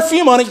some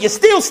perfume on it. You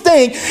still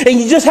stink and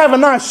you just have a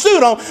nice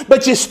suit on,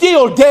 but you're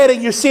still dead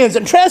in your sins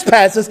and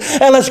trespasses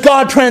unless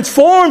God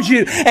transforms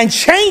you and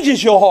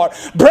changes your heart,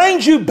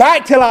 brings you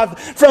back to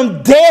life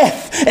from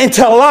death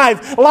into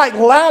life, like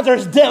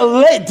Lazarus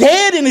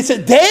dead in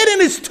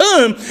his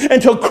tomb,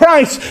 until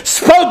Christ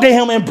spoke to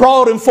him and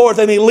brought him forth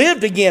and he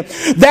lived again.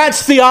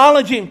 That's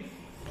theology.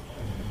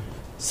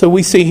 So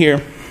we see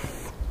here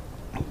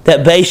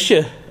that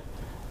Baasha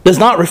does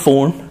not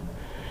reform.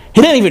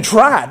 He didn't even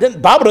try. The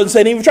Bible doesn't say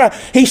he didn't even try.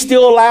 He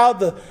still allowed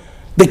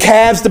the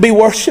calves to be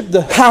worshipped,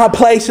 the high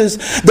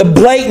places, the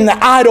blatant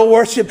idol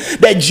worship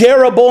that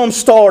Jeroboam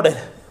started.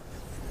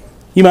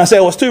 You might say,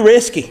 well, it's too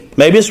risky.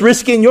 Maybe it's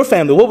risky in your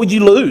family. What would you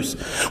lose?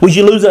 Would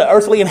you lose an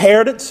earthly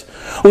inheritance?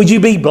 Would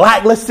you be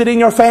blacklisted in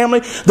your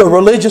family? The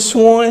religious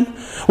one?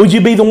 Would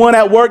you be the one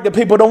at work that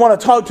people don't want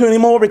to talk to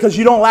anymore because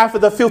you don't laugh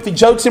at the filthy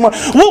jokes anymore?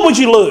 What would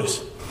you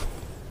lose?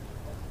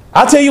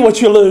 I'll tell you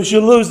what you'll lose.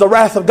 You'll lose the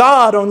wrath of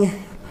God on you.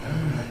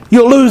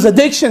 You'll lose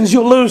addictions.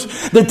 You'll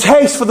lose the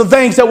taste for the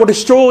things that will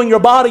destroy your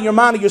body, your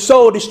mind, and your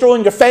soul,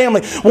 destroying your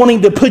family,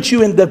 wanting to put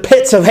you in the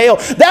pits of hell.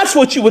 That's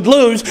what you would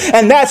lose,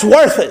 and that's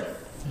worth it.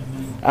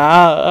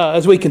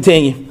 As we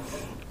continue,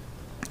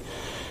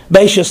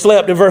 Baasha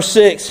slept in verse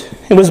 6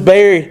 and was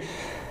buried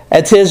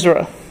at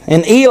Tisra,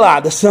 and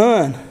Eli the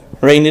son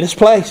reigned in his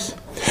place.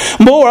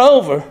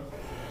 Moreover,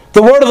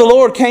 the word of the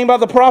Lord came by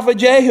the prophet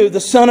Jehu the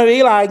son of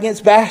Eli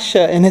against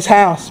Baasha and his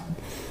house,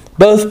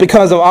 both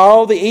because of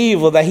all the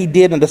evil that he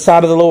did in the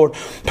sight of the Lord,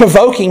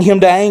 provoking him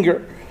to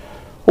anger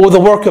with the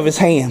work of his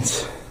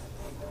hands,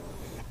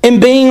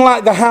 and being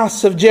like the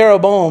house of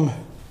Jeroboam,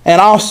 and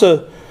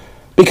also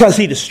because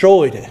he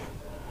destroyed it.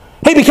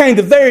 He became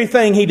the very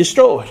thing he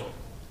destroyed.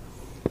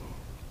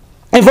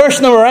 In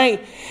verse number 8,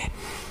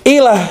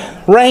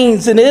 Elah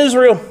reigns in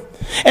Israel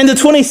in the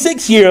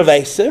 26th year of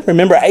Asa.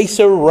 Remember,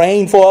 Asa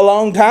reigned for a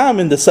long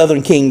time in the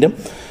southern kingdom.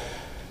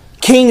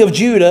 King of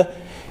Judah,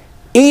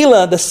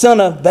 Elah, the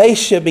son of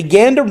Baasha,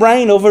 began to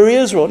reign over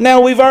Israel. Now,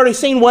 we've already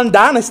seen one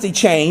dynasty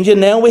change, and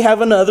now we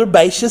have another.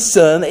 Baasha's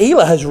son,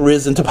 Elah, has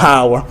risen to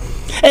power.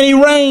 And he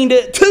reigned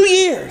 2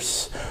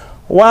 years.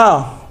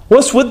 Wow.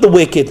 What's with the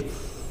wicked?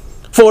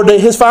 For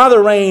his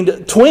father reigned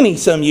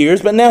 20-some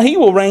years, but now he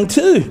will reign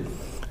too.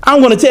 I'm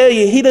going to tell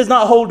you, he does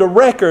not hold the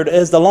record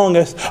as the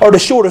longest or the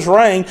shortest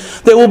reign.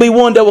 There will be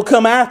one that will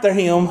come after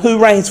him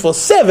who reigns for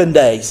 7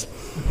 days.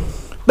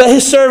 But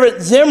his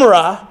servant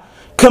Zimri,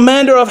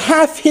 commander of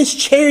half his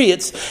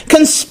chariots,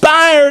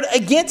 conspired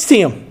against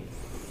him.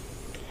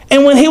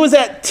 And when he was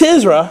at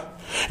Tisra,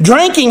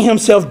 drinking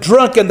himself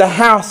drunk in the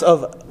house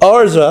of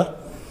Arza,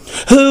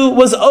 who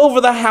was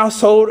over the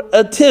household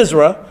of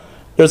Tisra.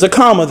 There's a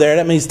comma there.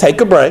 That means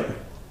take a break.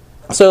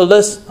 So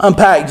let's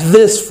unpack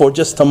this for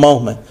just a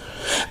moment.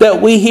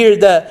 That we hear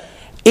that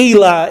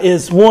Eli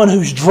is one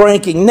who's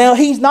drinking. Now,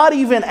 he's not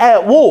even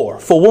at war,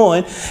 for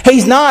one.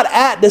 He's not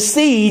at the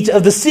siege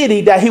of the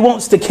city that he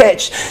wants to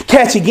catch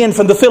again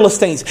from the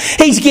Philistines.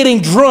 He's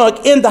getting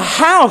drunk in the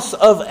house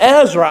of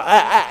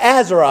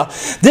Azariah.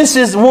 This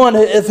is one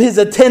of his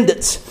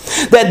attendants.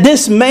 That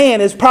this man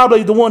is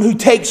probably the one who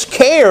takes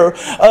care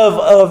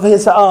of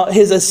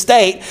his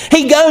estate.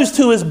 He goes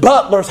to his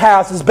butler's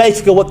house, is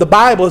basically what the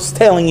Bible is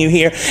telling you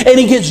here. And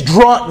he gets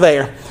drunk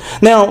there.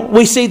 Now,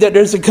 we see that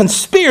there's a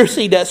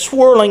conspiracy that's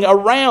swirling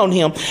around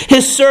him.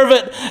 His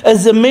servant,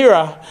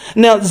 Zemirah.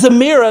 Now,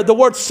 Zemirah, the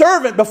word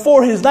servant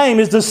before his name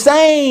is the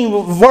same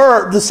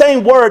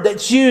word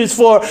that's used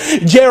for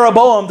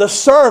Jeroboam, the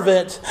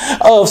servant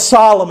of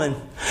Solomon.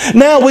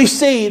 Now we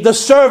see the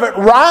servant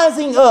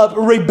rising up,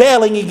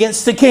 rebelling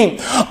against the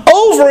king.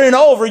 Over and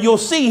over, you'll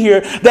see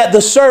here that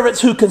the servants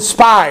who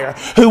conspire,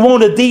 who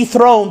want to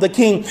dethrone the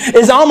king,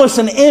 is almost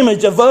an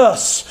image of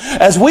us,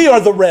 as we are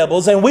the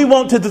rebels and we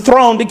want to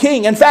dethrone the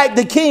king. In fact,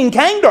 the king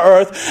came to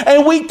earth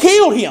and we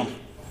killed him.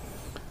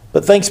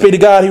 But thanks be to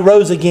God, he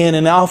rose again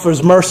and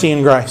offers mercy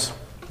and grace.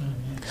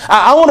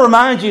 I want to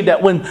remind you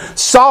that when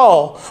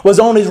Saul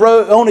was on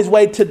his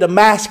way to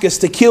Damascus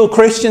to kill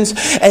Christians,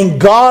 and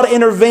God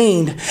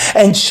intervened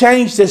and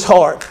changed his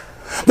heart,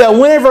 that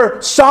whenever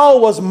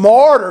Saul was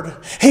martyred,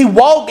 he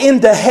walked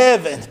into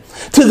heaven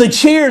to the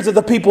cheers of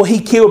the people he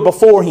killed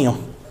before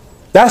him.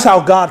 That's how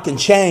God can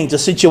change a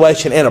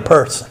situation in a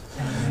person.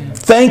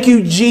 Thank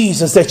you,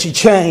 Jesus, that you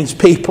change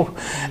people.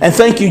 And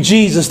thank you,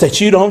 Jesus, that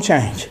you don't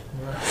change.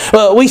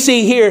 We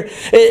see here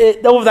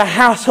over the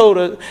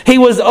household. He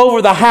was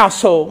over the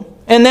household.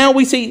 And now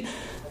we see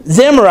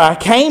Zemirah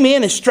came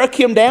in and struck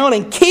him down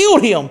and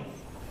killed him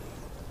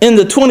in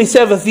the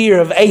 27th year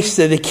of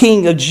Asa, the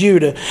king of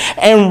Judah,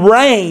 and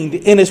reigned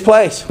in his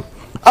place.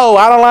 Oh,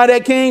 I don't like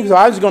that king, so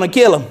I'm just going to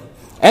kill him.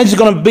 I'm just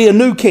going to be a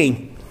new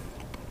king.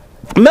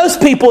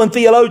 Most people and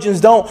theologians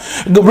don't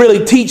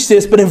really teach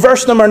this, but in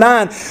verse number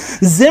 9,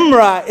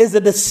 Zemirah is a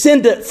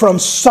descendant from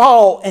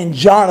Saul and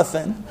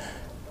Jonathan.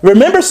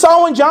 Remember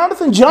Saul and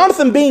Jonathan?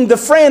 Jonathan being the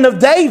friend of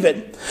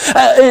David.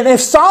 And if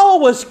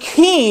Saul was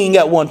king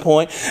at one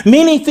point,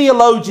 many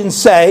theologians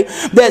say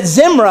that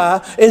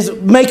Zemirah is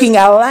making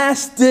a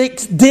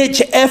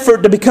last-ditch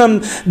effort to become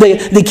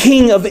the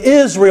king of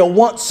Israel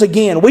once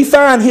again. We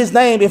find his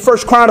name in 1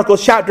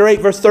 Chronicles chapter 8,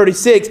 verse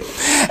 36.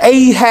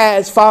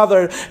 Ahaz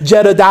fathered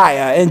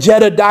Jedediah, and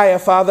Jedediah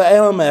fathered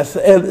Emeth,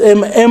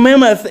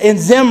 and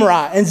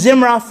Zemirah, and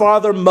Zemirah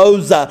fathered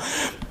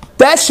Moza.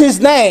 That's his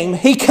name.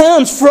 He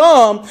comes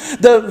from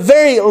the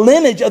very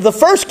lineage of the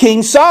first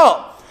king,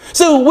 Saul.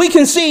 So we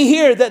can see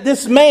here that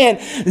this man,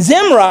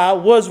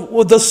 Zemirah, was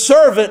the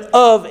servant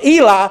of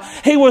Eli.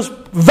 He was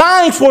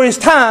vying for his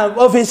time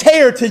of his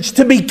heritage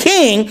to be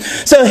king.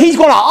 So he's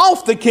going to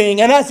off the king,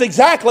 and that's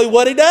exactly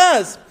what he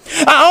does.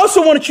 I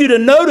also want you to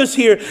notice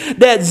here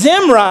that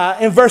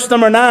Zemirah, in verse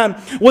number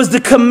 9, was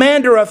the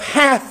commander of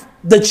half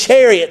the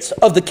chariots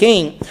of the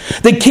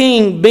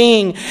king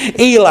being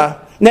Eli.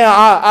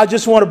 Now, I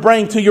just want to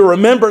bring to your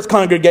remembrance,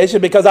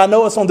 congregation, because I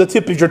know it's on the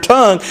tip of your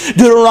tongue,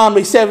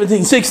 Deuteronomy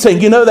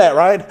 17:16. You know that,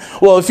 right?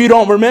 Well, if you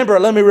don't remember,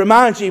 let me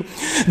remind you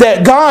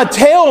that God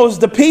tells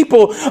the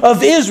people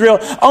of Israel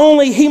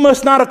only he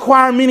must not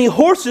acquire many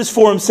horses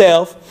for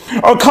himself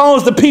or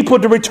cause the people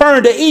to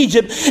return to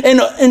Egypt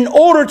in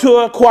order to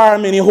acquire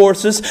many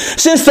horses,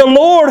 since the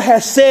Lord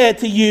has said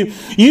to you,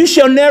 you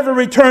shall never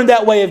return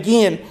that way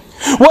again.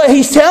 What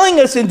he's telling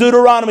us in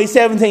Deuteronomy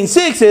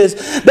 17:6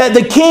 is that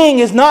the king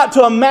is not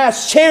to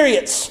amass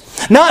chariots,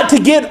 not to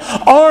get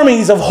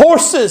armies of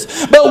horses.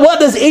 But what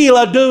does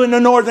Eli do in the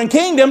northern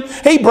kingdom?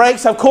 He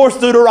breaks, of course,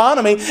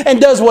 Deuteronomy and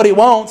does what he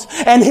wants.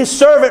 And his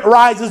servant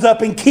rises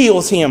up and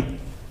kills him.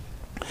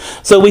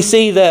 So we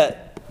see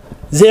that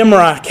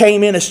Zemirah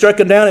came in and struck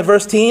him down in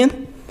verse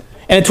 10.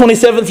 And the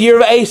 27th year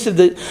of Asa,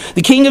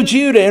 the king of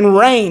Judah, and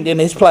reigned in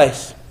his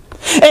place.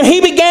 And he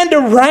began to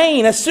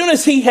reign as soon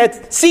as he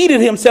had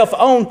seated himself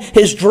on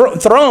his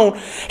throne.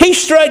 He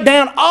struck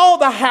down all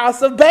the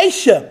house of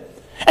Baasha.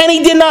 And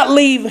he did not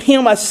leave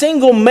him a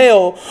single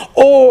male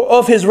or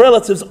of his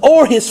relatives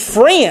or his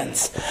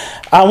friends.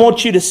 I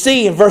want you to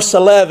see in verse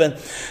 11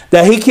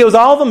 that he kills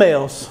all the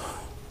males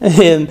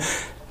and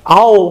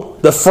all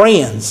the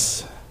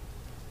friends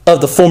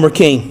of the former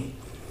king.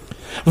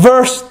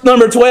 Verse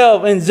number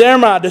 12, and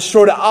Zemirah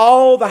destroyed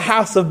all the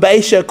house of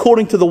Baasha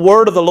according to the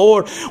word of the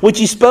Lord, which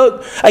he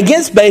spoke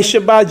against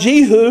Baasha by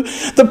Jehu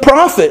the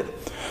prophet.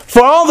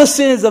 For all the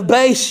sins of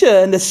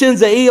Baasha and the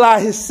sins of Eli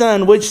his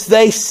son, which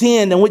they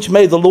sinned, and which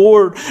made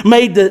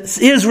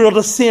Israel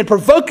to sin,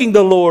 provoking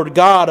the Lord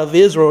God of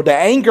Israel to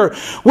anger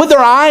with their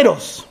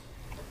idols.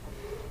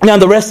 Now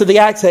the rest of the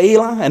acts of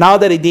Eli and all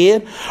that he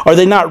did, are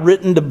they not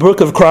written in the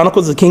book of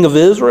Chronicles of the king of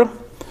Israel?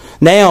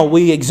 Now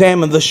we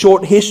examine the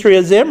short history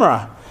of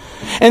Zemirah.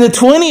 In the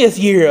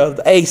 20th year of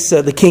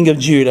Asa, the king of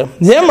Judah,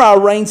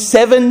 Zemirah reigned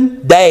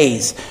 7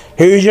 days.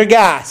 Here's your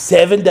guy,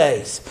 7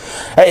 days.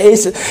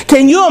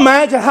 Can you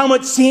imagine how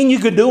much sin you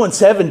could do in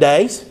 7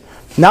 days?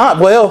 Not,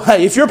 well,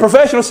 if you're a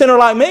professional sinner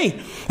like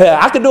me,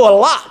 I could do a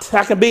lot.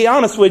 I can be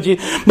honest with you.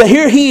 But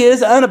here he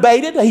is,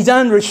 unabated. He's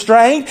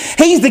unrestrained.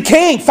 He's the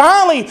king.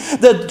 Finally,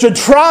 the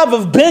tribe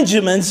of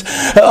Benjamin's,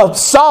 of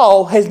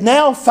Saul, has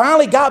now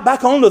finally got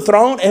back on the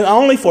throne, and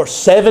only for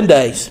 7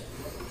 days.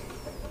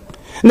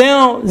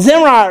 Now,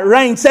 Zimri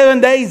reigned 7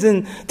 days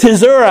in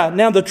Tizurah.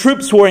 Now the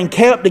troops were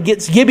encamped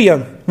against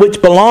Gibeon, which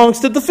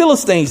belongs to the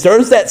Philistines.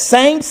 There's that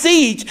same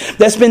siege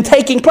that's been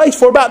taking place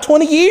for about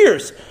 20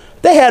 years.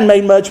 They hadn't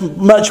made much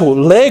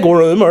leg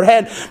room or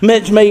had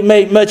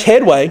made much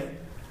headway.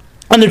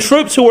 And the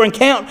troops who were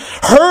encamped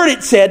heard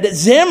it said that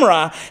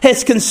Zimri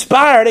has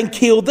conspired and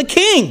killed the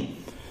king.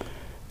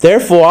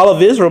 Therefore all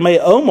of Israel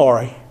made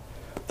Omri,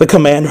 the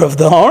commander of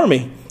the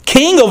army,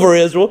 king over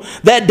Israel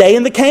that day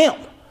in the camp.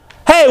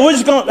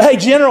 Hey,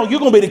 general, you're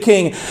going to be the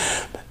king.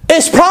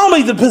 It's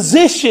probably the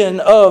position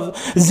of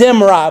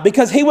Zimri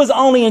because he was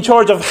only in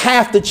charge of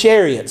half the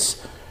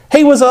chariots.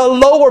 He was a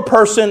lower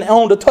person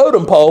on the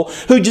totem pole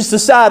who just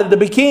decided to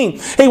be king.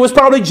 He was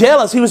probably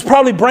jealous. He was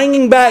probably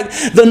bringing back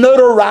the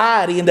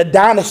notoriety and the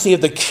dynasty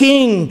of the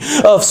king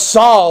of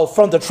Saul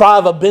from the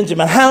tribe of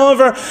Benjamin.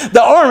 However,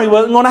 the army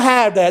wasn't going to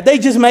have that. They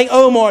just make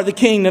Omar the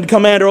king and the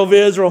commander over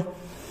Israel.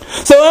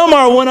 So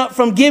Omar went up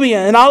from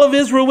Gibeon and all of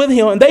Israel with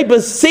him, and they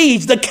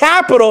besieged the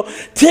capital,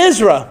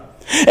 Tizrah.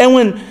 And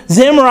when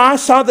Zimri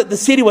saw that the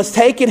city was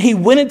taken, he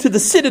went into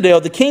the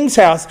citadel, the king's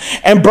house,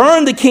 and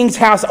burned the king's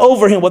house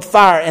over him with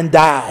fire and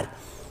died.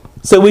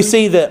 So we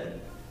see that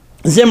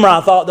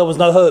Zimri thought there was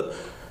no hope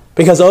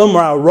because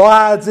Omri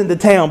rides into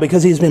town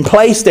because he's been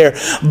placed there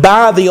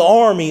by the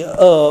army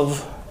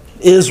of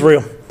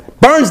Israel.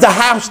 Burns the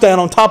house down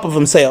on top of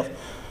himself.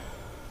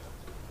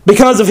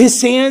 Because of his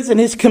sins and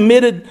his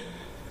committed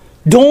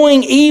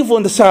doing evil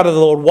in the sight of the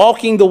Lord,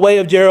 walking the way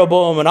of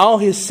Jeroboam and all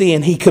his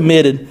sin he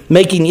committed,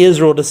 making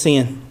Israel to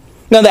sin.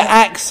 Now the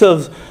acts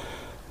of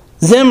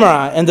Zimri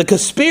and the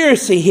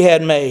conspiracy he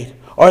had made,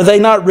 are they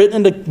not written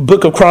in the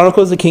book of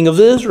Chronicles, the king of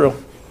Israel?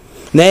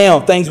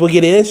 Now things will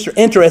get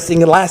interesting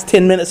in the last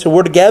 10 minutes that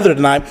we're together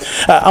tonight.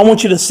 I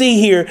want you to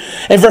see here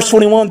in verse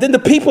 21, then the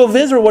people of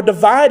Israel were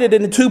divided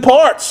into two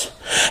parts.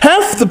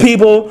 Half the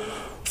people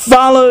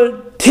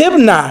followed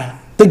Tibni,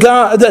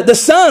 the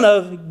son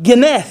of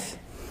Gineth,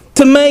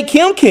 to make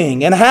him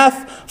king, and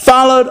half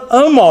followed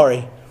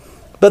Omri.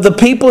 But the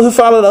people who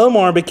followed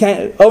Omri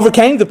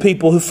overcame the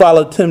people who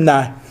followed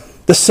Timni,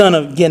 the son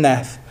of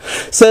Gineth.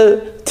 So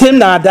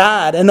Timni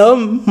died, and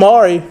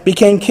Omri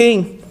became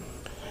king.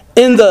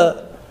 In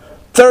the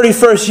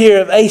 31st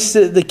year of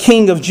Asa, the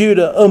king of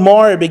Judah,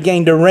 Omri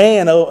began to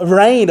reign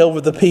over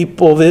the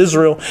people of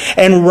Israel,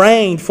 and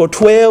reigned for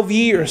 12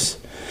 years.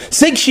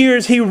 6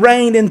 years he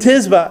reigned in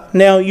Tizbah.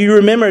 Now you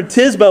remember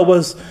Tizbah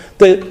was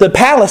the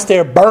palace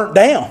there burnt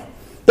down.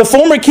 The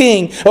former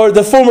king, or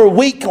the former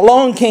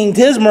week-long king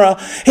Tizmara,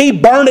 he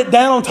burned it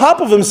down on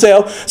top of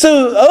himself.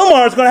 So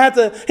Omar's going to have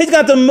to, he's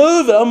got to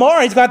move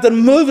it. He's got to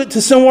move it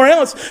to somewhere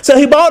else. So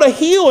he bought a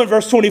hill in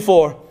verse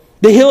 24.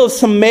 The hill of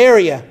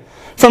Samaria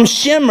from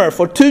Shimmer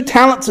for 2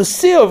 talents of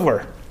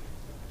silver.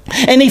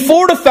 And he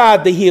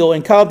fortified the hill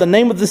and called the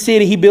name of the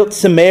city he built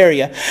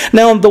Samaria.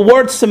 Now the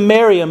word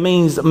Samaria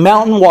means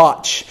mountain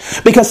watch,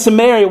 because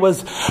Samaria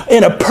was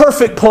in a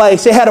perfect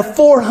place. It had a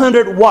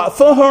 400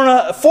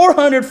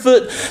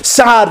 foot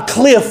side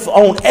cliff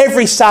on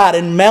every side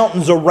and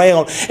mountains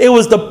around. It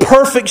was the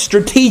perfect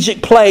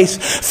strategic place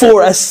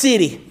for a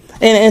city.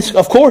 And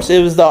of course,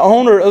 it was the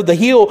owner of the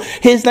hill.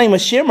 His name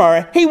was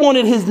Shimmer. He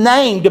wanted his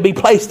name to be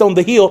placed on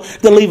the hill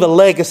to leave a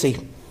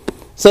legacy.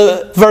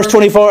 So verse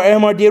 24,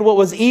 Omar did what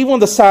was evil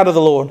in the sight of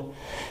the Lord,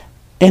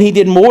 and he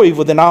did more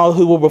evil than all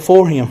who were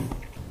before him.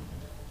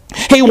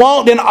 He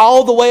walked in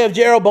all the way of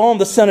Jeroboam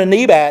the son of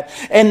Nebat,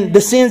 and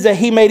the sins that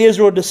he made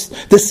Israel to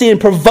sin,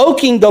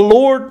 provoking the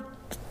Lord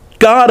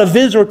God of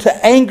Israel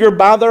to anger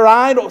by their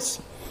idols.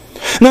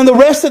 Now the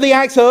rest of the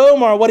acts of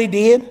Omar, what he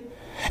did,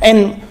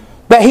 and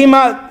that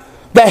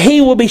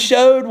he will be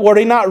showed, were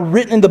they not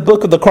written in the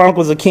book of the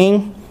Chronicles of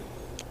Kings?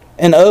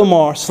 And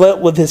Omar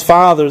slept with his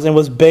fathers and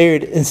was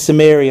buried in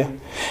Samaria.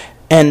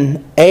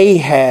 And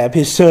Ahab,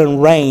 his son,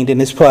 reigned in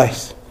his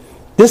place.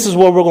 This is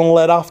where we're going to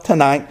let off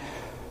tonight.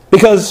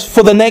 Because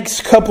for the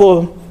next couple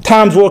of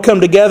times we'll come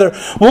together,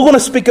 we're going to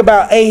speak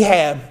about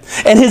Ahab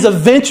and his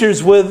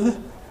adventures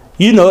with,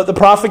 the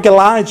prophet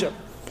Elijah.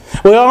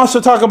 We'll also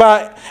talk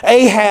about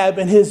Ahab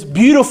and his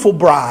beautiful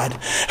bride,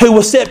 who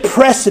will set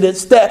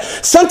precedents that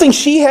something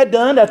she had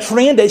done, a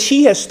trend that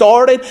she has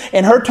started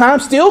in her time,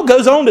 still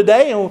goes on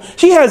today. And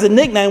she has a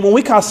nickname. When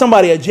we call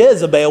somebody a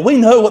Jezebel, we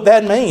know what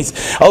that means.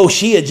 Oh,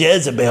 she a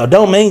Jezebel.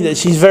 Don't mean that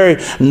she's very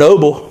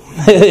noble.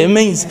 It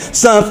means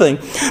something.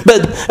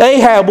 But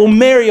Ahab will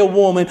marry a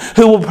woman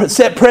who will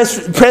set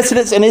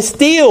precedents, and it's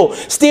still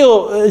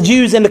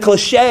used in the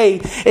cliche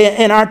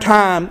in our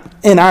time,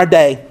 in our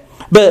day.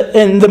 But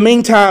in the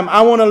meantime,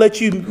 I want to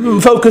let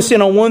you focus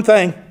in on one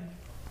thing.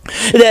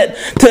 That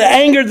to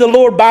anger the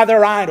Lord by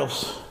their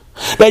idols.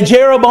 That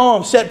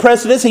Jeroboam set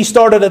precedence. He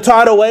started a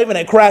tidal wave and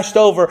it crashed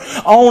over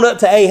on up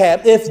to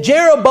Ahab. If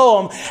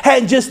Jeroboam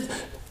had just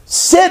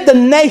set the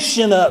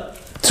nation up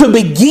to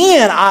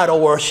begin idol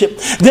worship,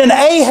 then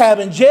Ahab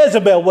and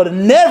Jezebel would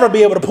never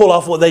be able to pull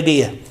off what they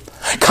did.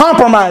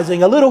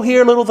 Compromising a little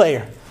here, a little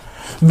there.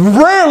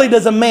 Rarely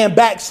does a man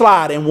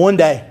backslide in one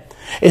day.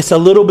 It's a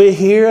little bit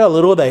here, a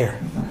little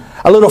there.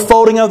 A little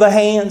folding of the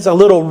hands, a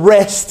little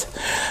rest.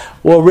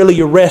 Well, really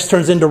your rest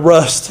turns into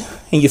rust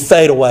and you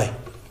fade away.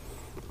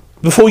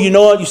 Before you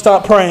know it, you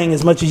stop praying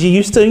as much as you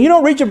used to. You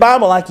don't read your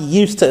Bible like you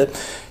used to.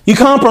 You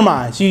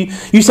compromise.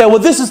 You say, well,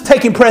 this is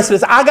taking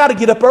precedence. I got to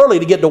get up early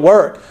to get to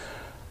work.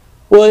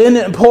 Well, isn't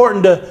it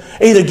important to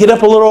either get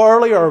up a little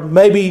early or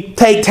maybe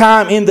take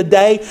time in the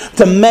day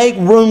to make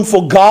room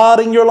for God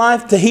in your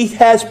life? He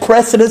has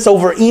precedence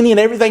over any and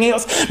everything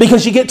else.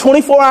 Because you get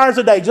 24 hours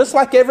a day, just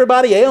like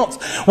everybody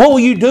else. What will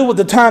you do with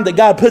the time that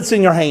God puts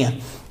in your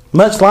hand?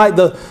 Much like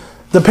the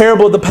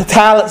parable of the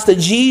talents that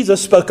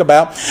Jesus spoke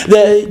about.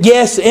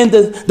 Yes, in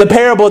the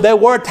parable there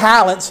were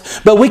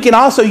talents, but we can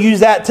also use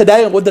that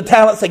today with the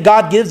talents that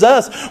God gives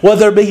us,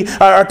 whether it be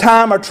our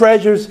time, our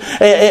treasures,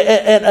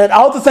 and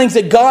all the things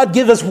that God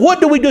gives us.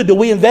 What do? Do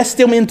we invest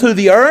them into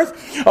the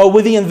earth, or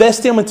will we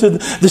invest them into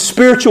the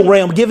spiritual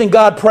realm, giving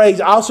God praise,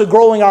 also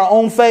growing our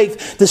own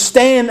faith to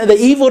stand in the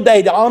evil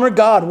day, to honor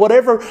God,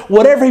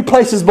 whatever He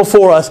places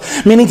before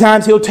us. Many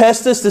times He'll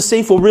test us to see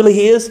if we're really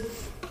His,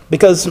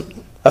 because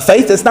a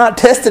faith that's not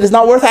tested is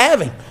not worth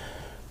having.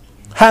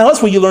 How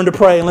else will you learn to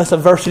pray unless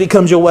adversity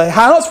comes your way?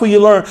 How else will you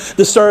learn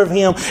to serve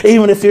Him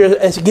even if you're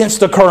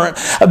against the current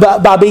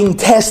by being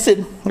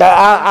tested?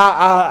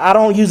 I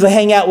don't usually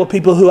hang out with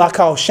people who I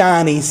call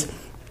shinies.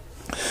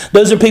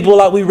 Those are people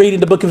like we read in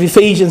the book of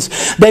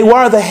Ephesians. They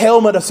wear the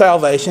helmet of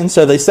salvation,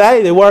 so they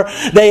say.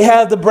 They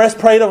have the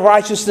breastplate of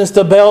righteousness,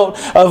 the belt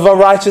of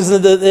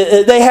righteousness.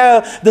 They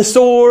have the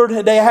sword.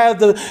 They have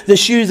the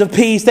shoes of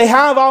peace. They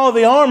have all of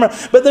the armor,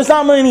 but there's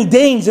not many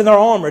dings in their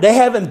armor. They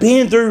haven't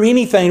been through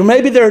anything. Or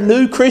maybe they're a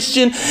new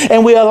Christian,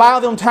 and we allow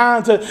them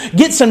time to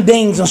get some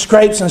dings and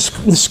scrapes and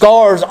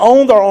scars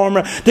on their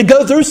armor to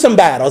go through some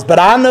battles. But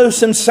I know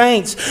some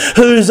saints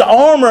whose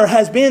armor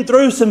has been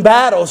through some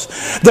battles.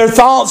 Their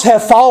thoughts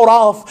have fought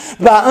off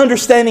by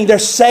understanding they're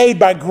saved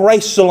by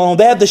grace alone.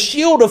 They have the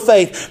shield of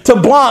faith to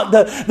block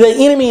the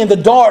enemy and the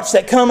darts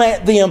that come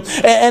at them.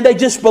 And they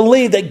just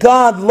believe that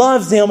God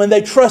loves them and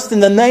they trust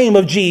in the name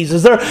of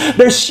Jesus.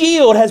 Their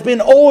shield has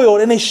been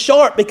oiled and is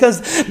sharp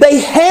because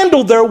they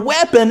handle their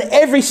weapon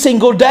every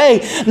single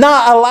day,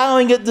 not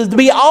allowing it to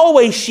be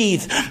always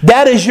sheathed.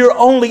 That is your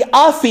only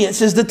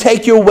offense, is to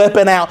take your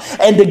weapon out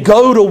and to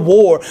go to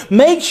war.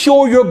 Make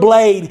sure your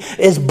blade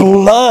is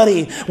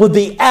bloody with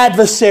the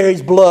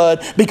adversary's blood,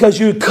 because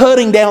you're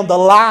cutting down the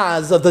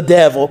lies of the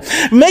devil.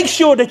 Make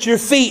sure that your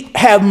feet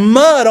have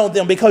mud on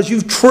them, because you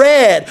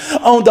tread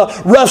on the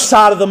rough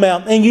side of the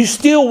mountain and you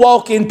still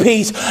walk in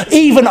peace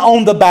even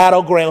on the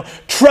battleground.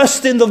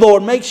 Trust in the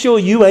Lord. Make sure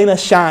you ain't a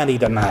shiny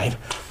tonight.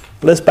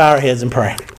 Let's bow our heads and pray.